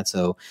of that.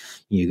 So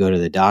you go to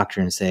the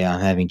doctor and say, I'm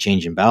having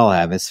change in bowel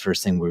habits.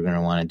 First thing we're going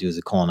to want to do is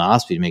a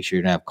colonoscopy to make sure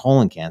you don't have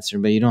colon cancer,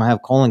 but you don't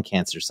have colon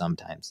cancer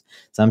sometimes.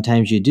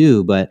 Sometimes you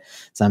do, but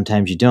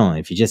sometimes you don't.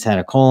 If you just had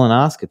a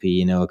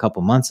colonoscopy, a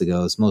couple months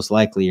ago, it's most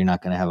likely you're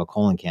not going to have a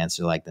colon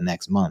cancer like the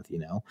next month,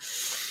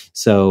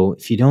 So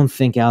if you don't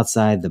think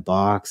outside the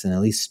box and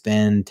at least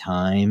spend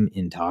time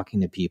in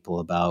talking to people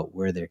about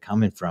where they're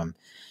coming from,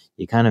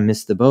 you kind of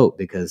miss the boat,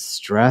 because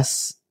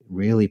stress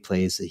really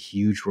plays a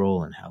huge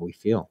role in how we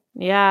feel.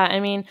 Yeah, I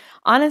mean,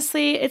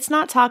 honestly, it's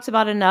not talked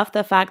about enough,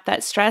 the fact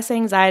that stress,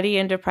 anxiety,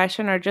 and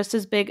depression are just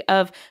as big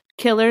of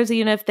killers,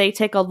 even if they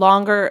take a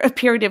longer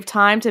period of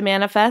time to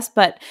manifest,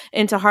 but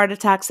into heart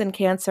attacks and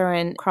cancer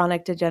and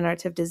chronic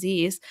degenerative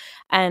disease.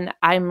 And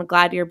I'm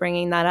glad you're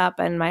bringing that up,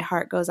 and my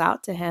heart goes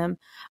out to him.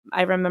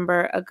 I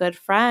remember a good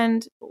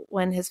friend,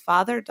 when his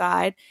father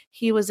died,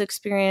 he was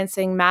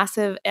experiencing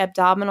massive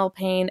abdominal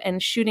pain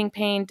and shooting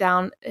pain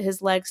down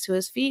his legs to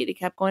his feet. He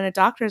kept going to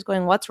doctors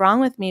going, "What's wrong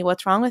with me?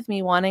 What's wrong with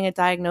me?" wanting a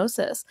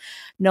diagnosis.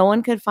 No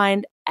one could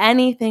find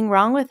anything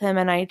wrong with him.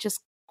 And I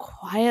just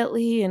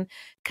quietly and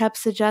kept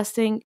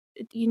suggesting,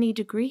 "You need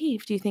to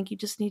grieve. Do you think you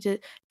just need to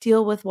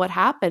deal with what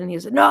happened?" And he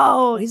was like,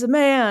 "No, he's a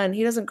man.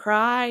 He doesn't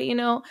cry, you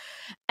know?"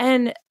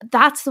 And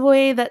that's the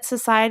way that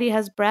society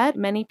has bred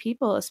many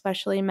people,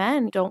 especially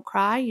men. You don't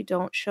cry, you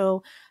don't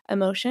show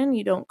emotion,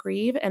 you don't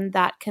grieve, and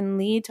that can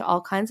lead to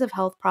all kinds of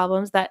health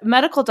problems that a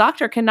medical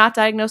doctor cannot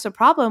diagnose a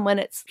problem when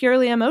it's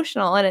purely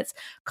emotional and it's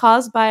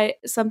caused by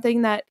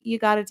something that you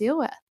got to deal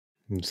with.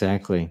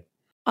 Exactly.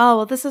 Oh,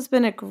 well, this has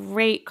been a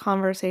great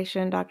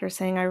conversation, Dr.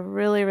 Singh. I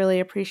really, really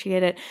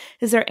appreciate it.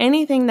 Is there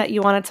anything that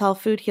you want to tell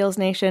Food Heals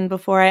Nation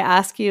before I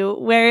ask you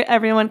where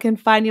everyone can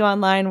find you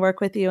online,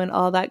 work with you, and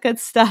all that good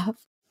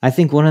stuff? I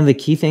think one of the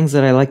key things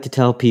that I like to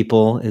tell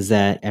people is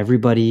that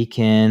everybody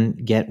can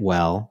get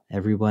well.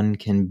 Everyone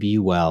can be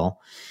well.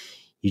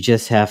 You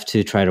just have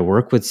to try to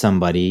work with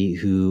somebody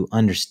who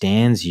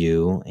understands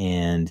you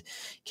and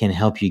can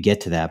help you get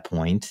to that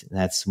point.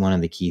 That's one of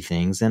the key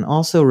things. And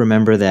also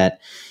remember that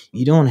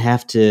you don't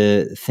have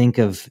to think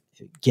of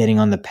getting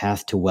on the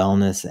path to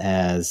wellness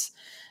as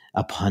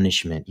a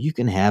punishment. You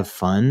can have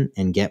fun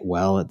and get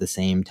well at the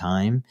same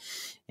time.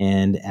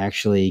 And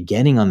actually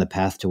getting on the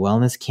path to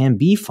wellness can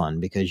be fun,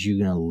 because you're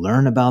going to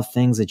learn about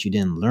things that you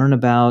didn't learn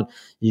about.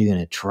 You're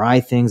going to try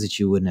things that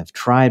you wouldn't have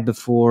tried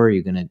before.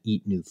 You're going to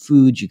eat new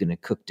foods. You're going to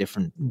cook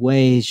different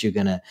ways. You're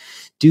going to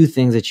do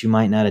things that you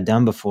might not have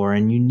done before.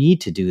 And you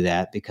need to do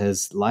that,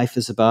 because life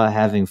is about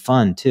having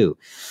fun too.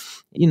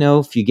 You know,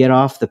 if you get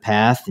off the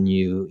path and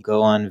you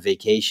go on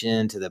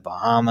vacation to the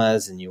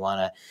Bahamas and you want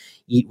to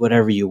eat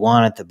whatever you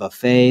want at the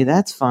buffet,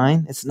 that's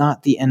fine. It's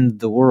not the end of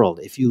the world.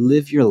 If you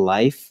live your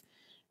life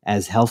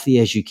as healthy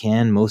as you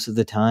can most of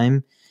the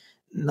time,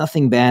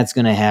 nothing bad's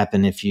going to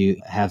happen if you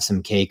have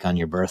some cake on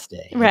your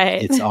birthday.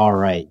 Right. It's all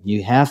right.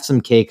 You have some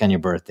cake on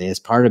your birthday as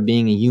part of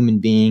being a human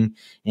being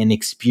and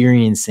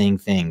experiencing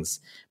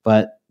things.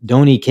 But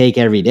don't eat cake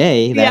every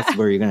day. That's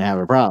where you're going to have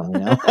a problem,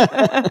 you know?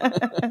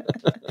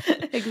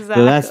 Exactly.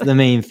 So that's the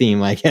main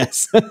theme, I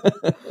guess.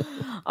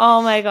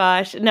 Oh my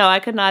gosh. No, I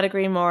could not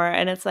agree more.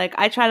 And it's like,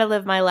 I try to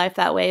live my life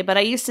that way, but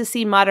I used to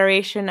see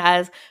moderation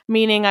as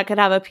meaning I could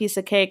have a piece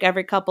of cake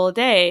every couple of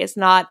days,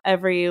 not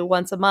every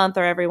once a month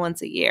or every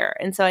once a year.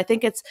 And so I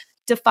think it's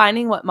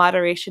defining what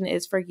moderation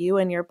is for you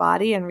and your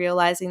body, and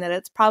realizing that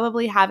it's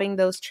probably having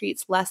those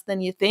treats less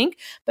than you think,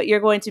 but you're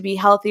going to be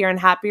healthier and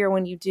happier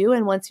when you do.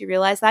 And once you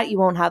realize that, you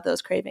won't have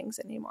those cravings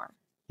anymore.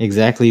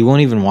 Exactly. You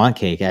won't even want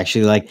cake.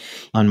 Actually, like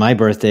on my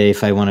birthday,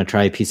 if I want to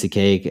try a piece of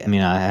cake, I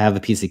mean, I have a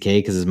piece of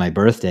cake because it's my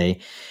birthday,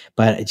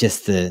 but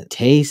just the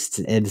taste,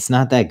 it's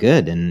not that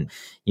good. And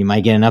you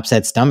might get an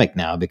upset stomach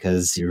now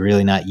because you're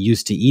really not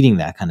used to eating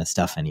that kind of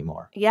stuff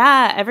anymore.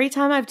 Yeah. Every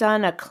time I've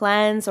done a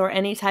cleanse or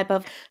any type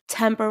of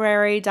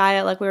temporary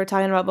diet, like we were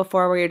talking about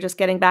before, where you're just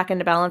getting back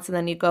into balance and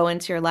then you go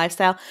into your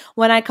lifestyle,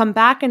 when I come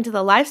back into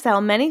the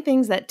lifestyle, many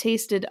things that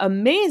tasted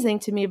amazing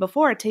to me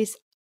before taste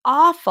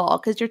awful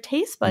because your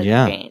taste buds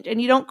change and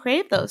you don't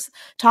crave those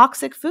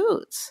toxic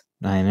foods.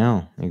 I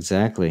know.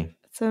 Exactly.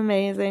 It's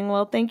amazing.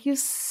 Well, thank you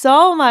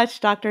so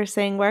much, Dr.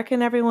 Singh. Where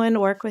can everyone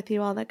work with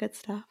you? All that good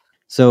stuff.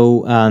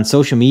 So on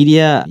social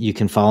media, you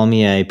can follow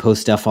me. I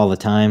post stuff all the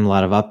time, a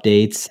lot of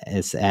updates.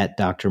 It's at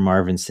Dr.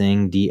 Marvin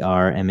Singh,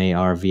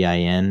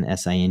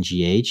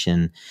 DrMarvinSingh.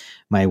 And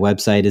my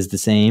website is the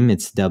same.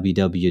 It's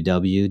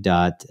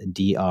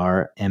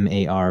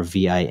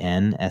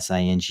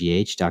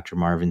www.drmarvinSingh,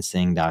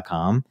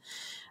 drmarvinsingh.com.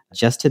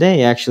 Just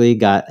today, I actually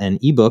got an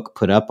ebook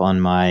put up on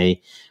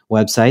my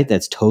website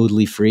that's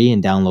totally free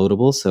and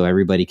downloadable. So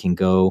everybody can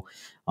go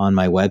on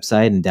my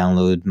website and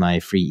download my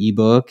free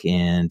ebook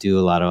and do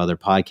a lot of other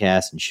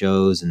podcasts and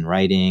shows and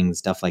writing,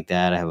 stuff like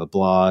that. I have a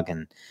blog,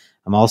 and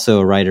I'm also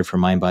a writer for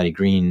Mind Body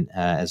Green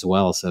as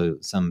well. So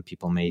some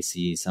people may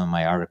see some of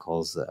my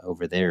articles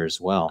over there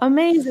as well.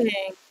 Amazing.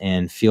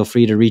 And feel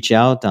free to reach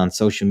out on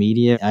social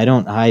media. I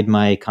don't hide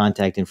my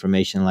contact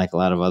information like a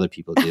lot of other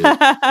people do.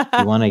 If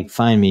you want to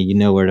find me, you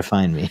know where to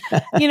find me.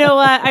 You know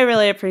what? I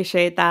really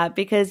appreciate that,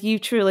 because you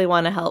truly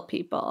want to help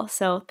people.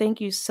 So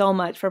thank you so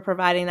much for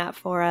providing that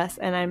for us.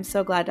 And I'm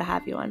so glad to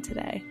have you on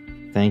today.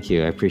 Thank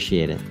you. I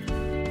appreciate it.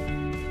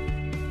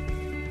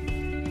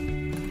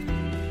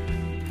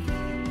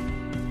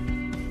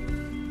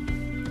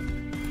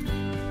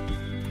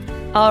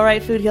 All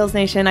right, Food Heals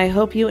Nation, I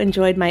hope you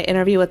enjoyed my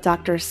interview with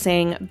Dr.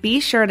 Singh.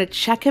 Be sure to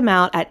check him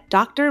out at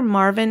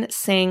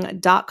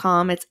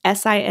drmarvinsingh.com. It's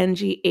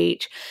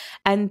SINGH.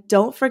 And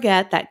don't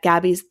forget that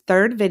Gabby's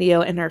third video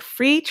in her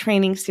free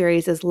training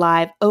series is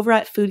live over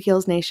at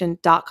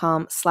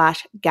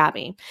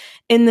foodhealsnation.com/Gabby.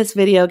 In this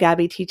video,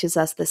 Gabby teaches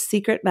us the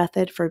secret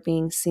method for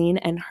being seen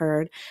and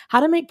heard, how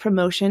to make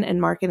promotion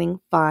and marketing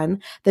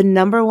fun, the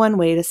number one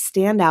way to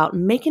stand out,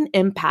 make an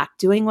impact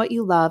doing what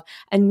you love,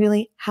 and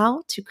really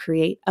how to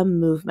create a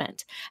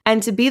movement.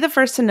 And to be the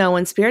first to know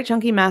when Spirit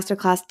Junkie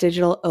Masterclass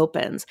Digital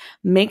opens,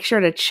 make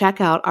sure to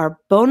check out our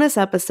bonus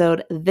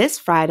episode this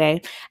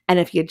Friday. And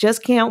if you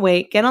just can't wait,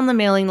 get on the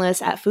mailing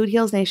list at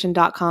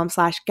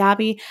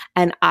foodhealsnation.com/Gabby,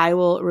 and I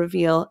will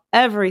reveal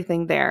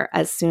everything there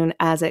as soon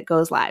as it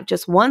goes live,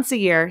 just once a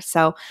year.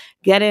 So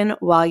get in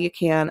while you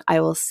can. I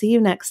will see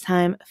you next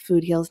time,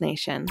 Food Heals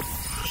Nation.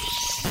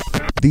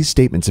 These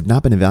statements have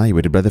not been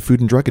evaluated by the Food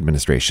and Drug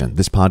Administration.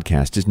 This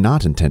podcast is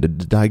not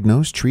intended to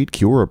diagnose, treat,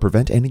 cure, or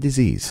prevent any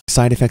disease.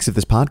 Side effects of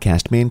this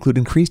podcast may include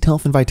increased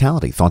health and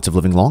vitality, thoughts of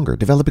living longer,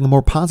 developing a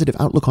more positive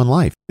outlook on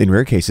life. In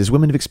rare cases,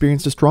 women have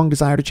experienced a strong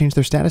desire to change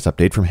their status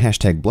update from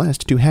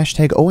 #blessed to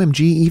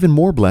 #OMG even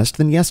more blessed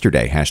than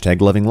yesterday,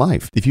 #loving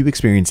life. If you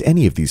experience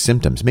any of these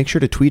symptoms, make sure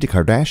to tweet a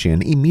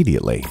Kardashian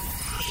immediately.